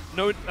 so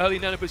no early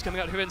nano boost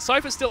coming out here. And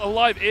Cypher still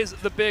alive is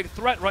the big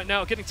threat right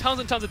now, getting tons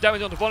and tons of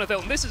damage onto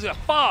Vonethil, and this is a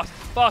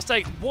fast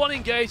take. One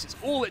engage, it's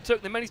all it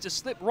took. They managed to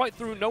slip right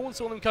through. No one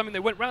saw them coming. They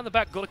went round the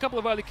back, got a couple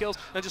of early kills,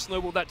 and just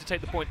snowballed that to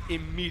take the point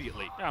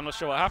immediately. Yeah, I'm not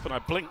sure what happened. I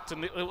blinked,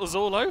 and it was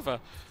all over.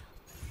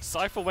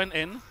 Cypher went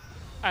in.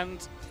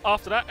 And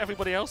after that,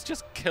 everybody else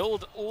just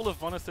killed all of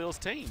Vonethil's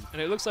team.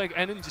 And it looks like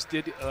Enon just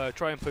did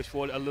try and push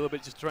forward a little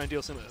bit just to try and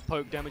deal some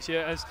poke damage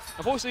here. As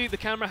unfortunately, the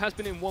camera has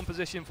been in one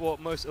position for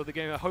most of the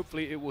game.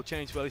 Hopefully, it will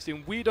change fairly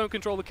soon. We don't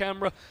control the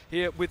camera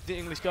here with the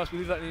English cast. We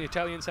leave that in the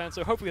Italian's hands.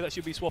 So hopefully, that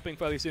should be swapping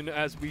fairly soon,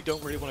 as we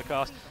don't really want to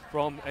cast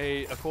from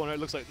a corner. It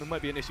looks like there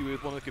might be an issue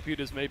with one of the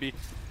computers, maybe,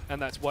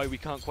 and that's why we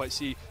can't quite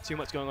see too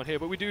much going on here.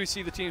 But we do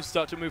see the teams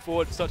start to move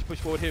forward, start to push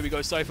forward. Here we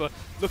go, Cypher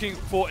looking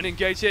for an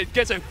engage here.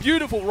 Gets a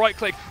beautiful right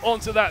click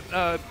onto that.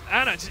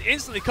 Anna just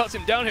instantly cuts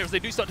him down here as they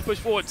do start to push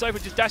forward. Cypher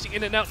just dashing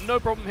in and out, no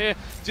problem here.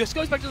 Just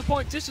goes back to the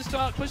point, just to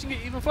start pushing it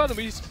even further.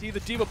 We see the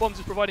Diva Bombs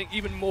is providing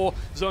even more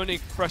zoning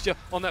pressure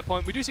on that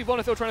point. We do see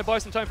Vonethil trying to buy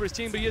some time for his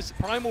team, but he is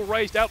primal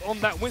raised out on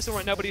that Winston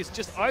right now, but he's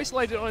just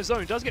isolated on his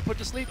own. Does get put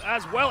to sleep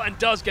as well, and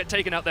does get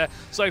taken out there.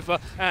 Cypher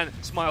and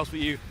Smiles for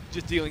you,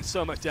 just dealing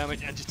so much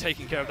damage and just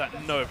taking care of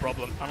that, no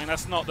problem. I mean,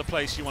 that's not the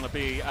place you want to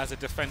be as a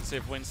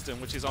defensive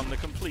Winston, which is on the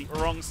complete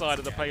wrong side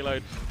of the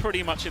payload,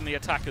 pretty much in the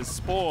attacker's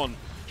spawn,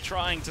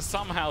 trying to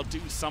somehow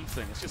do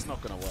something. It's just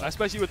not going to work.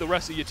 Especially with the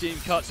rest of your team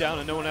cut down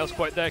and no one else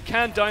quite there.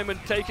 Can Diamond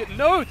take it?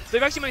 No!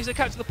 They've actually managed to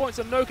capture the point,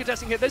 so no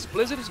contesting here. This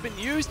Blizzard has been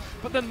used,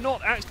 but they're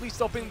not actually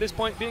stopping this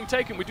point being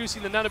taken. We do see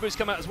the Nano Boost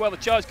come out as well. The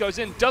charge goes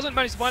in. Doesn't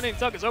manage to find any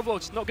targets. Overwatch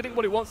just not getting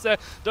what he wants there.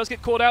 Does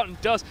get caught out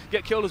and does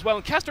get killed as well.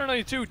 And Castor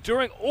 92,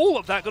 during all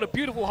of that, got a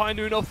beautiful high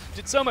noon off.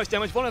 Did so much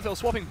damage. Vonethil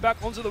swapping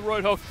back onto the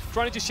Roadhog,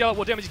 trying to just shell out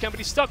what damage he can, but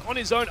he's stuck on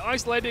his own,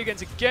 isolated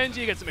against a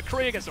Genji, against a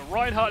McCree, against a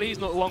Reinhardt. He's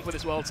not along for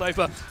this world.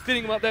 Cypher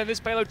feeding him up there.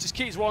 This payload just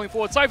keeps rolling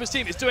forward. Cypher's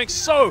team is doing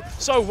so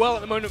well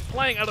at the moment,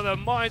 playing out of their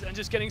minds and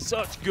just getting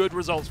such good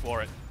results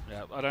for it.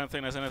 Yeah, I don't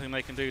think there's anything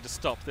they can do to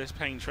stop this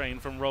pain train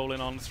from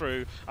rolling on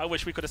through. I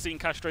wish we could have seen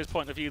Castro's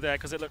point of view there,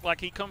 because it looked like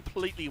he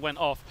completely went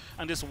off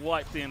and just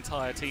wiped the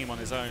entire team on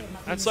his own.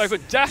 And Cypher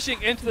dashing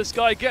into the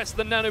sky, gets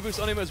the nano boost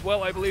on him as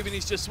well, I believe, and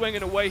he's just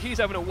swinging away. He's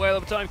having a whale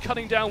of a time,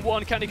 cutting down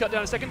one. Can he cut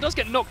down a second? Does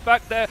get knocked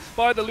back there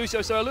by the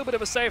Lucio, so a little bit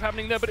of a save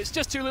happening there, but it's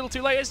just too little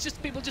too late. It's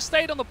just people just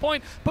stayed on the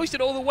point, pushed it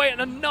all the way, and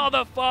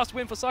another fast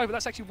win for Cypher.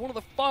 That's actually one of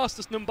the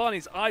fastest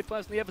Numbanis I've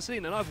personally ever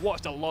seen, and I've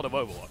watched a lot of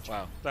Overwatch.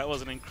 Wow, that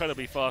was an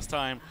incredibly fast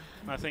time.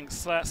 And I think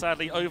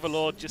sadly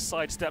Overlord just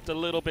sidestepped a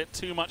little bit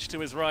too much to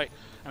his right,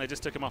 and they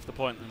just took him off the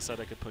point and so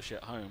they could push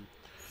it home.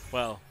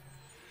 Well,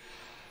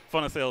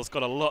 Vonethil's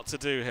got a lot to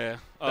do here.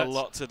 A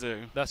lot to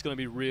do. That's going to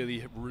be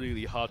really,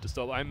 really hard to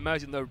stop. I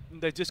imagine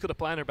they've just got a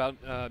plan about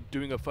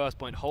doing a first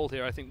point hold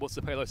here. I think once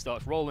the payload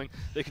starts rolling,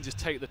 they can just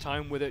take the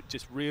time with it,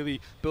 just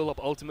really build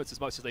up ultimates as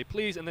much as they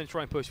please, and then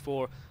try and push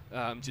for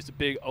just a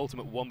big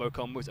ultimate wombo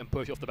combos and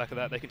push off the back of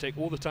that. They can take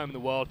all the time in the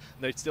world,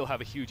 and they'd still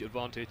have a huge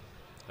advantage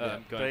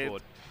going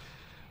forward.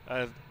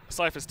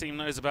 Cypher's team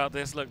knows about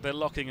this. Look, they're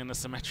locking in the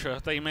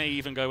Symmetra. They may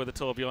even go with the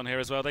Tourbillon here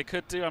as well. They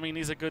could do. I mean,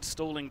 these are good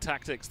stalling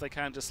tactics. They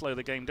can just slow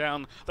the game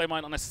down. They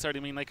might not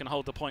necessarily mean they can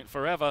hold the point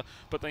forever,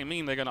 but they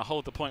mean they're going to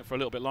hold the point for a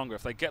little bit longer.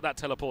 If they get that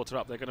teleporter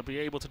up, they're going to be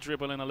able to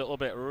dribble in a little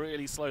bit,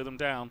 really slow them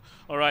down.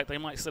 All right, they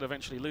might still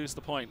eventually lose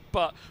the point,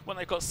 but when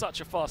they've got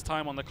such a fast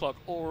time on the clock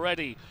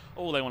already,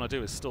 all they want to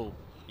do is stall.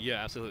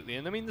 Yeah, absolutely.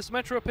 And I mean, the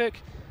Symmetra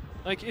pick,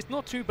 like, it's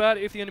not too bad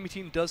if the enemy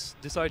team does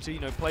decide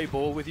to, play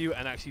ball with you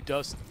and actually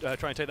does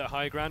try and take that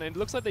high ground. And it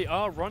looks like they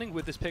are running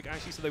with this pick,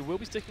 actually, so they will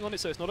be sticking on it.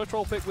 So it's not a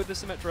troll pick with the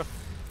Symmetra.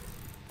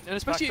 And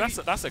especially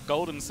that's a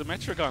golden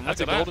Symmetra gun. That's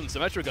a golden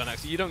Symmetra gun,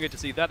 actually. You don't get to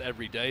see that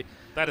every day.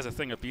 That is a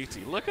thing of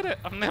beauty. Look at it.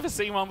 I've never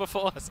seen one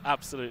before. It's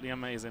absolutely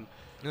amazing.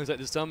 Looks like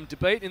there's some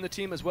debate in the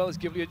team as well as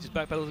Ghibli just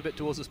backpedals a bit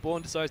towards the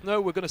spawn, decides, no,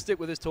 we're going to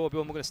stick with this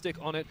Tourbillon, we're going to stick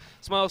on it.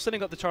 Smiles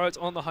setting up the turrets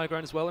on the high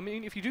ground as well. I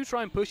mean, if you do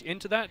try and push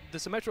into that, the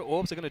Symmetra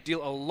orbs are going to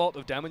deal a lot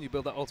of damage. You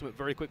build that ultimate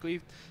very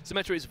quickly.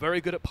 Symmetra is very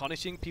good at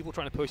punishing people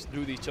trying to push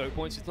through these choke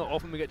points. It's not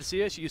often we get to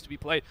see her. She used to be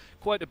played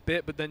quite a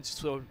bit, but then just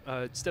sort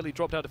of steadily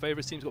dropped out of favor.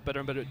 His team's got better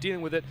and better at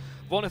dealing with it.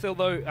 Vonethil,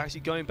 though,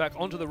 actually going back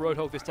onto the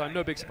Roadhog this time.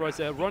 No big surprise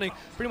there. Running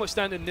pretty much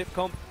standard nip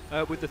comp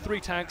with the 3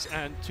 tanks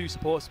and 2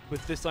 supports,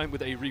 with this time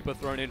with a Reaper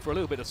thrown in for a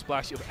little bit of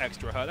splash of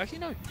extra hurt. Actually,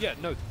 no. Yeah,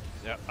 no.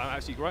 Yeah, I'm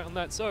actually right on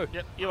that. So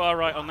yep, you are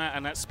right on that.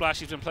 And that Splash,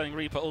 he's been playing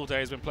Reaper all day.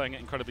 He's been playing it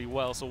incredibly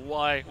well. So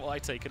why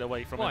take it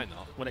away from him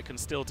when it can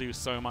still do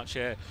so much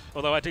here?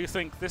 Although I do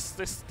think this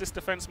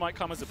defense might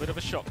come as a bit of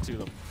a shock to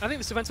them. I think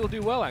this defense will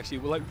do well, actually.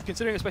 Well, like,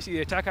 considering especially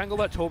the attack angle,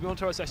 that Tourbillon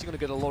turret's actually going to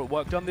get a lot of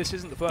work done. This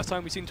isn't the first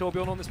time we've seen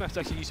Tourbillon on this map. It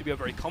actually used to be a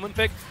very common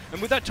pick.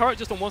 And with that turret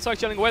just on one side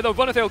shelling away, though,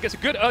 Vonethil gets a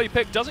good early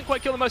pick. Doesn't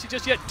quite kill the Mercy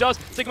just yet. Does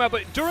take him out.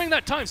 But during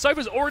that time,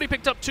 Cypher's already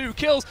picked up 2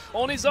 kills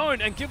on his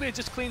own. And Ghibli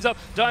just cleans up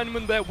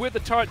Diamond there with the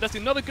turret. That's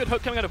another good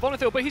hook coming out of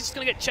Vonethil, but he's just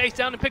going to get chased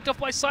down and picked off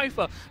by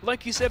Cypher.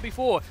 Like you said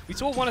before, we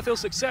saw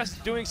Vonethil's success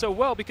doing so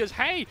well because,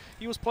 hey,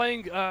 he was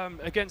playing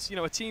against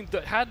a team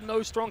that had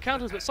no strong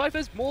counters, but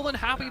Cypher's more than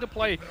happy to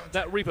play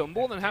that Reaper,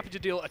 more than happy to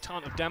deal a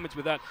ton of damage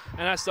with that,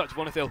 and as such,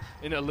 Vonethil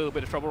in a little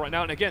bit of trouble right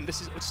now. And again,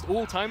 this is just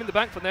all time in the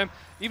bank for them.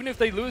 Even if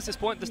they lose this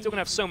point, they're still going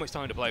to have so much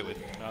time to play with.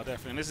 Oh,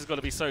 definitely. And this is going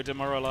to be so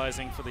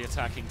demoralizing for the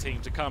attacking team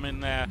to come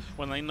in there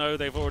when they know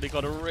they've already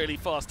got a really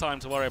fast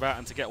time to worry about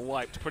and to get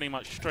wiped pretty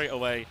much straight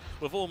away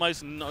with almost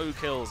almost no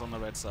kills on the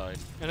red side.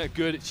 And a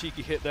good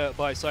cheeky hit there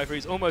by Cypher.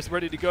 He's almost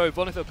ready to go.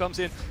 Vonethil comes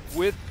in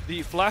with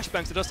the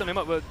flashbangs. It does stand him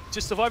up, but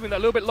just surviving that a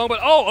little bit long.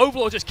 But oh,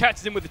 Overlord just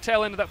catches him with the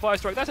tail end of that fire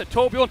strike. That's a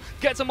Torbjorn.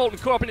 Gets a Molten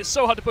Core up, and it's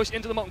so hard to push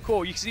into the Molten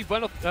Core. You can see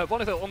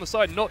Vonethil on the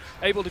side, not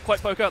able to quite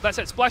poke out. That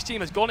said, Splash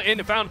Team has gone in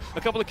and found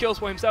a couple of kills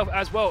for himself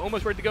as well.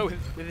 Almost ready to go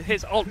with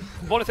his ult.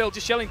 Vonethil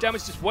just shelling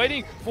damage, just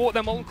waiting for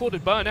their Molten Core to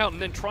burn out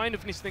and then trying to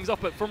finish things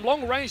off. But from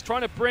long range,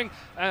 trying to bring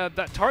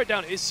that turret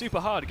down is super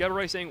hard.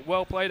 Gabaray saying,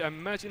 well played. I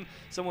imagine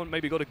someone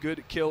maybe got a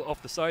good kill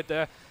off the side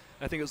there.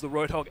 I think it was the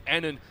Roadhog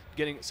Enon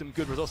getting some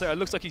good results there. It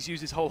looks like he's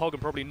used his whole hog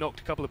and probably knocked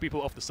a couple of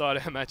people off the side,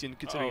 I imagine,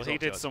 considering he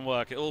did some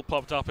work. It all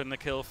popped up in the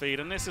kill feed,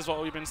 and this is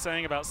what we've been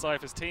saying about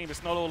Cypher's team.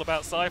 It's not all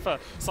about Cypher.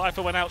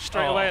 Cypher went out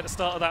straight away at the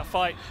start of that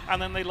fight,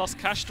 and then they lost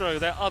Castro,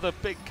 their other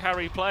big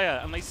carry player,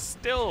 and they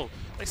still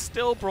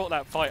brought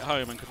that fight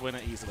home and could win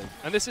it easily.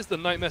 And this is the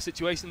nightmare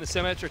situation. The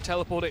Symmetra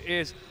teleporter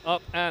is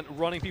up and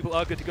running. People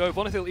are good to go.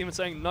 Vonethil even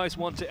saying nice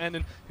one to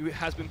Enon, who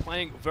has been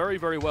playing very,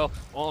 very well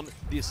on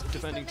this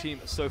defending team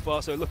so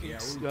far. So looking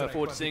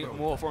forward to seeing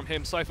more from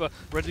him. Cypher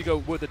ready to go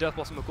with the Death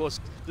Blossom, of course.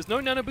 There's no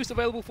nano boost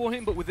available for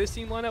him, but with this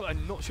team lineup,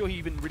 I'm not sure he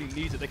even really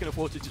needs it. They can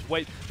afford to just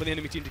wait for the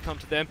enemy team to come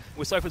to them.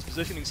 With Cypher's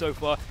positioning so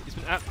far, he's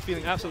been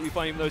feeling absolutely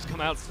fine, even though he's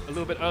come out a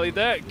little bit early.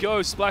 There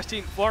goes Splash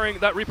Team firing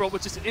that Reaper ult,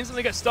 but just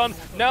instantly gets stunned.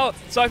 Now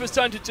Cypher's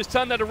turn to just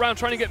turn that around,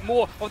 trying to get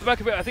more off the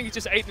back of it. I think he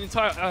just ate the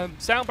entire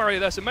sound barrier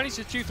there, so managed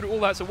to chew through all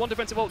that. So one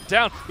defensive ult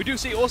down. We do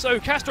see also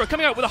Castro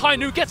coming out with a high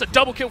new, gets a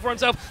double kill for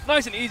himself.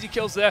 Nice and easy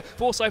kills there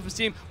for Cypher's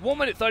team. 1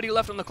 minute 30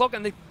 left on the clock,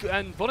 and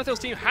Vonethil's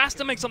team has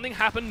to make something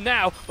happen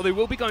now, or they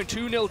will be going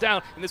 2-0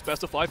 down in this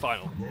best-of-5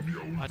 final.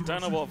 I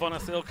don't know what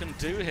Vonethil can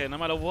do here. No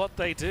matter what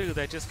they do,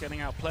 they're just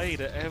getting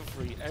outplayed at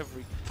every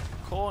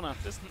corner.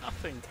 There's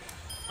nothing.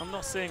 I'm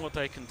not seeing what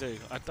they can do.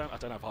 I don't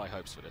have high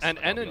hopes for this. And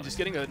Enon just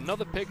getting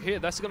another pick here.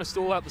 That's going to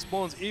stall out the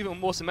spawns even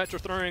more. Symmetra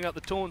throwing out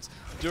the taunts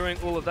during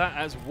all of that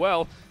as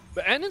well.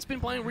 But Enon's been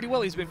playing really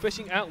well. He's been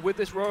fishing out with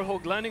this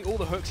Roadhog, landing all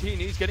the hooks he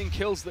needs, getting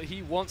kills that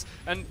he wants.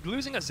 And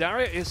losing a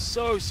Zarya is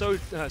so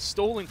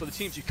stalling for the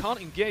teams. You can't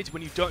engage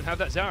when you don't have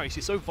that Zarya.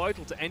 She's so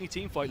vital to any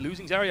team fight.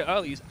 Losing Zarya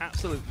early is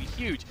absolutely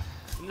huge.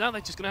 Now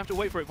they're just going to have to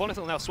wait for it.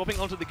 Vonethil now swapping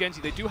onto the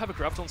Genji. They do have a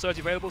Graviton Surge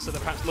available, so they're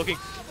perhaps looking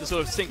to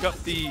sort of sync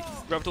up the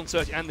Graviton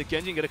Surge and the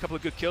Genji and get a couple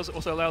of good kills. It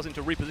also allows him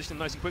to reposition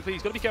nice and quickly.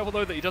 He's got to be careful,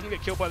 though, that he doesn't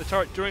get killed by the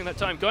turret during that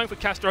time. Going for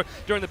Castro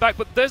during the back,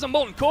 but there's a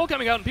Molten Core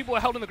coming out, and people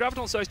are held in the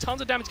Graviton Surge. Tons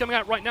of damage coming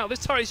out right now.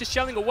 This turret is just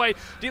shelling away,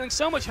 dealing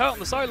so much hurt on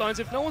the sidelines.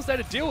 If no one's there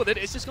to deal with it,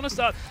 it's just going to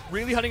start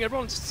really hurting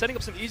everyone, setting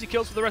up some easy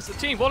kills for the rest of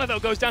the team.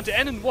 Vonethil goes down to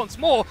Enon once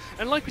more,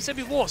 and like we said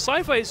before,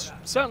 Cypher is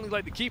certainly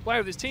like the key player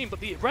of this team, but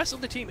the rest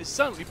of the team is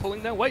certainly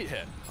pulling their weight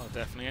here. Oh,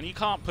 definitely. And you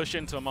can't push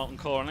into a Molten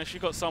Core unless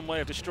you've got some way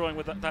of destroying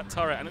with that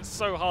turret, and it's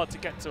so hard to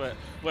get to it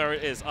where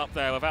it is up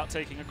there without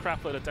taking a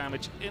crap load of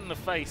damage in the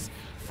face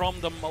from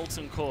the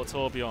Molten Core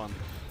Torbjorn.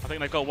 I think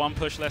they've got one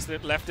push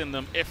left in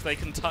them if they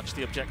can touch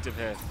the objective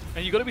here.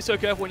 And you've got to be so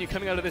careful when you're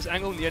coming out of this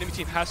angle and the enemy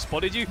team has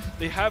spotted you.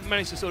 They have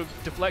managed to sort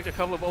of deflect a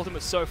couple of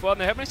ultimates so far,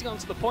 and they have managed to get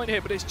onto the point here,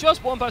 but it's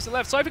just one person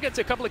left. Cypher gets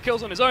a couple of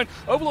kills on his own.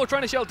 Overlord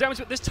trying to shell damage,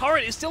 but this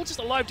turret is still just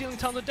alive, dealing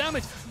tons of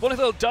damage.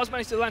 Vonethil does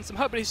manage to land some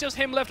hurt, but it's just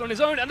him left on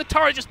his own, and the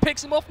turret just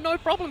picks him off, no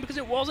problem, because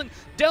it wasn't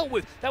dealt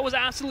with. That was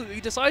absolutely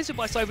decisive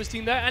by Cypher's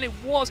team there, and it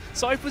was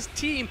Cypher's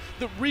team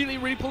that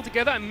really pulled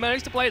together and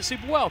managed to play it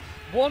super well.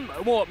 One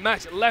more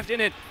match left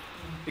in it.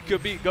 It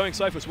could be going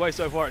Cypher's way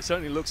so far. It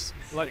certainly looks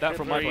like that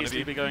from my point of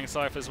view. It could be going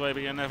Cypher's way,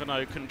 but you never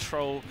know.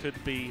 Control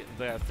could be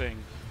their thing.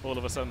 All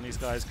of a sudden, these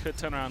guys could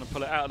turn around and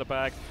pull it out of the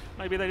bag.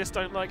 Maybe they just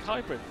don't like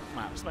hybrid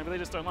maps. Maybe they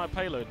just don't like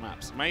payload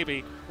maps.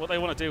 Maybe what they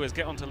want to do is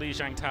get onto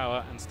Lijiang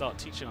Tower and start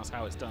teaching us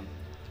how it's done.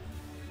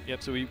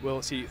 Yep, so we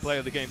will see player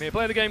of the game here.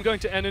 Player of the game going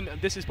to Enon,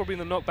 and this is probably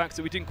the knockbacks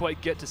that we didn't quite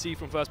get to see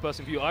from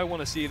first-person view. I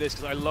want to see this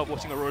because I love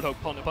watching a Roadhog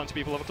punch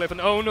people off a cliff.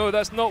 And oh no,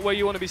 that's not where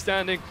you want to be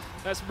standing.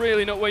 That's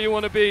really not where you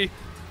want to be.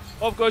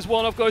 Off goes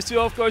one, off goes two,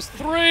 off goes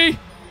three,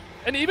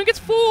 and it even gets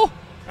four.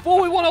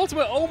 4v1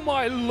 ultimate. Oh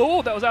my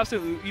lord, that was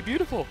absolutely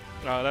beautiful.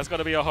 Oh, that's got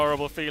to be a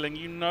horrible feeling.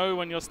 You know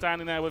when you're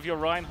standing there with your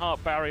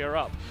Reinhardt barrier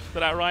up,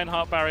 that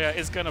Reinhardt barrier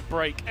is going to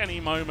break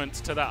any moment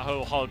to that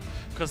whole hog,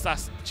 because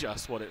that's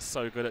just what it's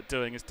so good at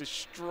doing, is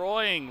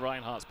destroying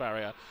Reinhardt's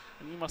barrier.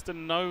 And you must have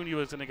known you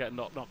were going to get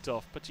knocked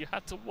off, but you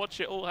had to watch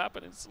it all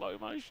happen in slow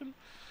motion.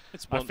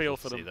 It's wonderful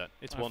to see that.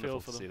 It's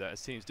wonderful to see that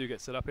as teams do get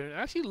set up here. It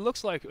actually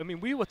looks like, I mean,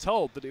 we were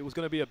told that it was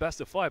going to be a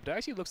best of 5, but it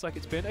actually looks like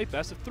it's been a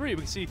best of 3.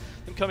 We can see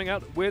them coming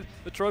out with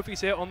the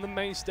trophies here on the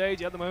main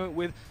stage at the moment,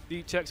 with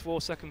the checks for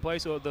second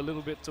place, or the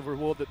little bits of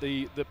reward that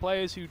the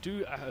players who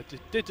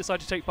did decide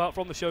to take part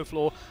from the show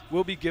floor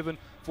will be given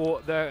for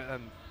their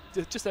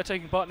just their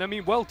taking part. And I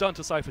mean, well done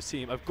to Cypher's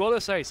team. I've got to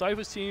say,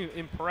 Cypher's team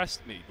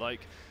impressed me.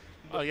 Like,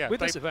 oh yeah,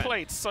 they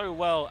played so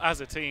well as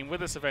a team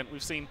with this event.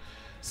 We've seen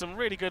some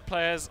really good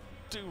players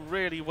do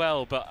really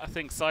well, but I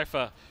think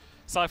Cypher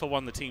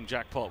won the team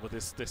jackpot with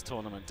this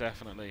tournament,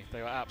 definitely.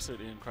 They were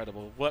absolutely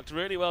incredible. Worked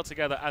really well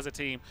together as a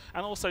team,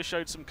 and also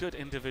showed some good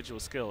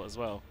individual skill as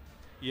well.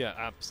 Yeah,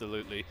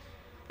 absolutely.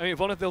 I mean,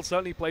 Vonethil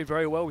certainly played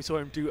very well. We saw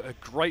him do a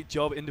great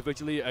job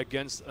individually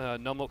against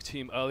Numlock's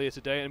team earlier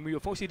today, and we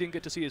unfortunately didn't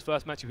get to see his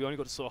first match. We only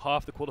got to saw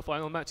half the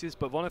quarterfinal matches,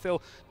 but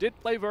Vonethil did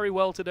play very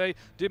well today,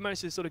 did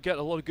manage to sort of get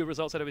a lot of good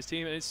results out of his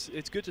team, and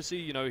it's good to see,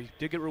 you know, he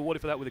did get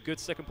rewarded for that with a good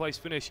second place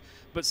finish.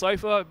 But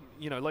Cypher,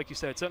 you know, like you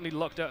said, certainly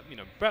lucked out, you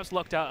know, perhaps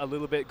lucked out a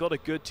little bit, got a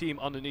good team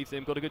underneath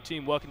him, got a good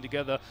team working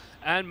together,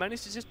 and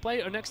managed to just play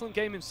an excellent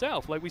game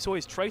himself. Like we saw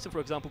his Tracer, for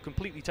example,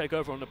 completely take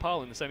over on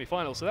Nepal in the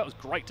semi-final, so that was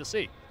great to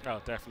see.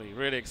 Oh, definitely.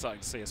 Really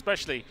exciting to see,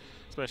 especially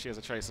as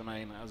a Tracer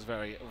main. That was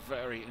very,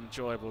 very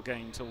enjoyable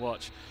game to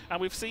watch. And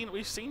we've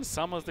seen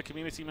some of the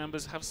community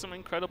members have some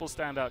incredible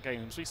standout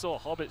games. We saw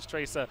Hobbit's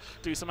Tracer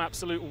do some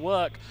absolute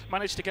work,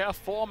 managed to get a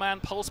 4-man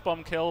pulse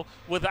bomb kill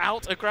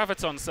without a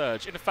graviton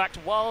surge. In fact,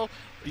 while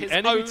his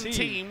own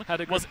team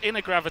was in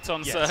a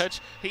graviton surge,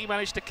 he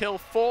managed to kill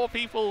 4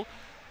 people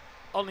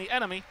on the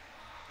enemy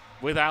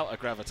without a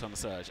graviton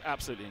surge.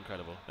 Absolutely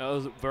incredible. That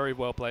was very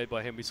well played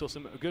by him. We saw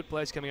some good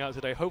plays coming out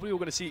today. Hopefully we're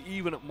going to see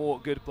even more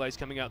good plays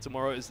coming out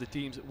tomorrow, as the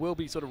teams will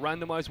be sort of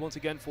randomized once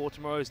again for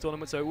tomorrow's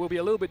tournament. So it will be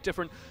a little bit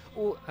different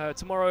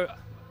tomorrow.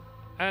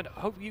 And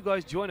hope you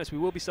guys join us. We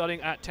will be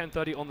starting at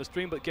 10:30 on the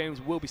stream, but games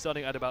will be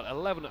starting at about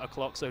 11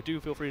 o'clock. So do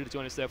feel free to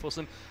join us there for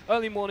some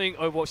early morning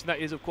Overwatch. And that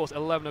is, of course,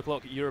 11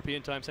 o'clock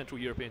European time,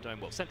 Central European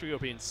time. Well, Central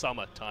European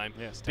summer time,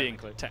 yes, being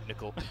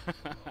technical.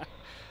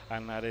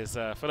 And that is,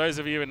 for those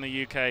of you in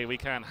the UK, we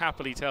can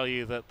happily tell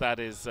you that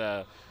is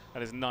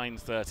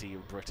 9:30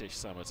 British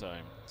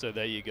summertime. So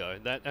there you go.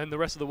 That, and the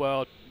rest of the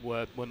world,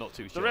 we're not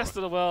too sure. The rest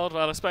of the world,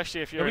 well,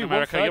 especially if you're in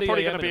America, you're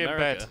probably going to be in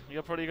bed.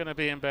 You're probably going to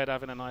be in bed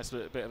having a nice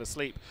bit of a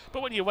sleep.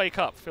 But when you wake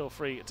up, feel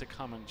free to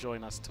come and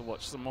join us to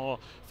watch some more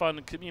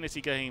fun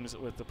community games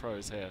with the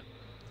pros here.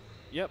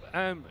 Yep,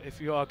 if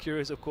you are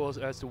curious, of course,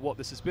 as to what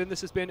this has been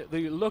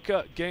the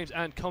Lucca Games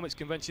and Comics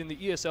Convention, the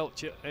ESL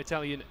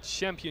Italian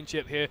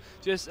Championship here.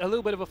 Just a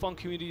little bit of a fun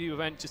community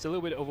event, just a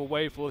little bit of a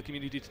way for the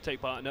community to take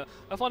part in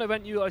a fun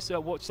event. You guys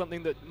watch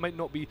something that might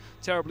not be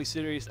terribly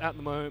serious at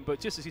the moment,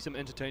 but just to see some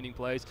entertaining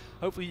plays.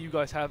 Hopefully you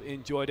guys have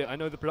enjoyed it. I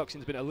know the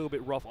production's been a little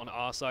bit rough on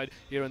our side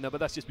here and there, but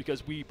that's just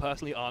because we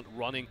personally aren't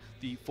running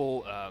the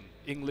full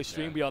English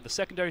stream. We are the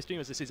secondary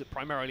stream, as this is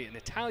primarily an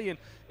Italian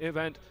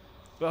event.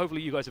 But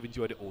hopefully you guys have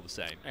enjoyed it all the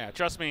same. Yeah,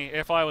 trust me,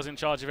 if I was in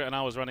charge of it and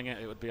I was running it,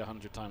 it would be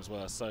 100 times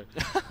worse. So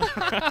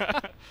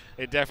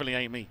it definitely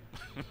ain't me.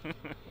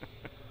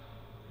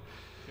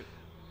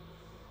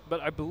 But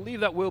I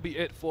believe that will be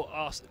it for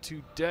us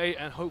today,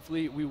 and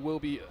hopefully we will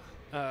be,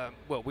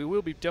 we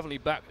will be definitely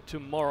back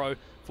tomorrow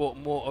for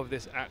more of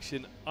this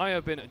action. I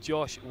have been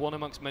Josh, one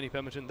amongst many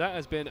Pemberton. That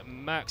has been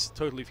Max,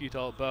 Totally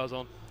Futile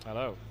Burzon.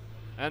 Hello.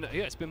 And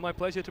yeah, it's been my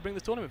pleasure to bring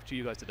this tournament to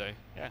you guys today.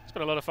 Yeah, it's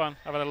been a lot of fun.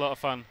 I've had a lot of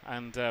fun,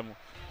 and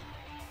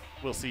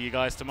we'll see you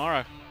guys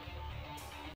tomorrow.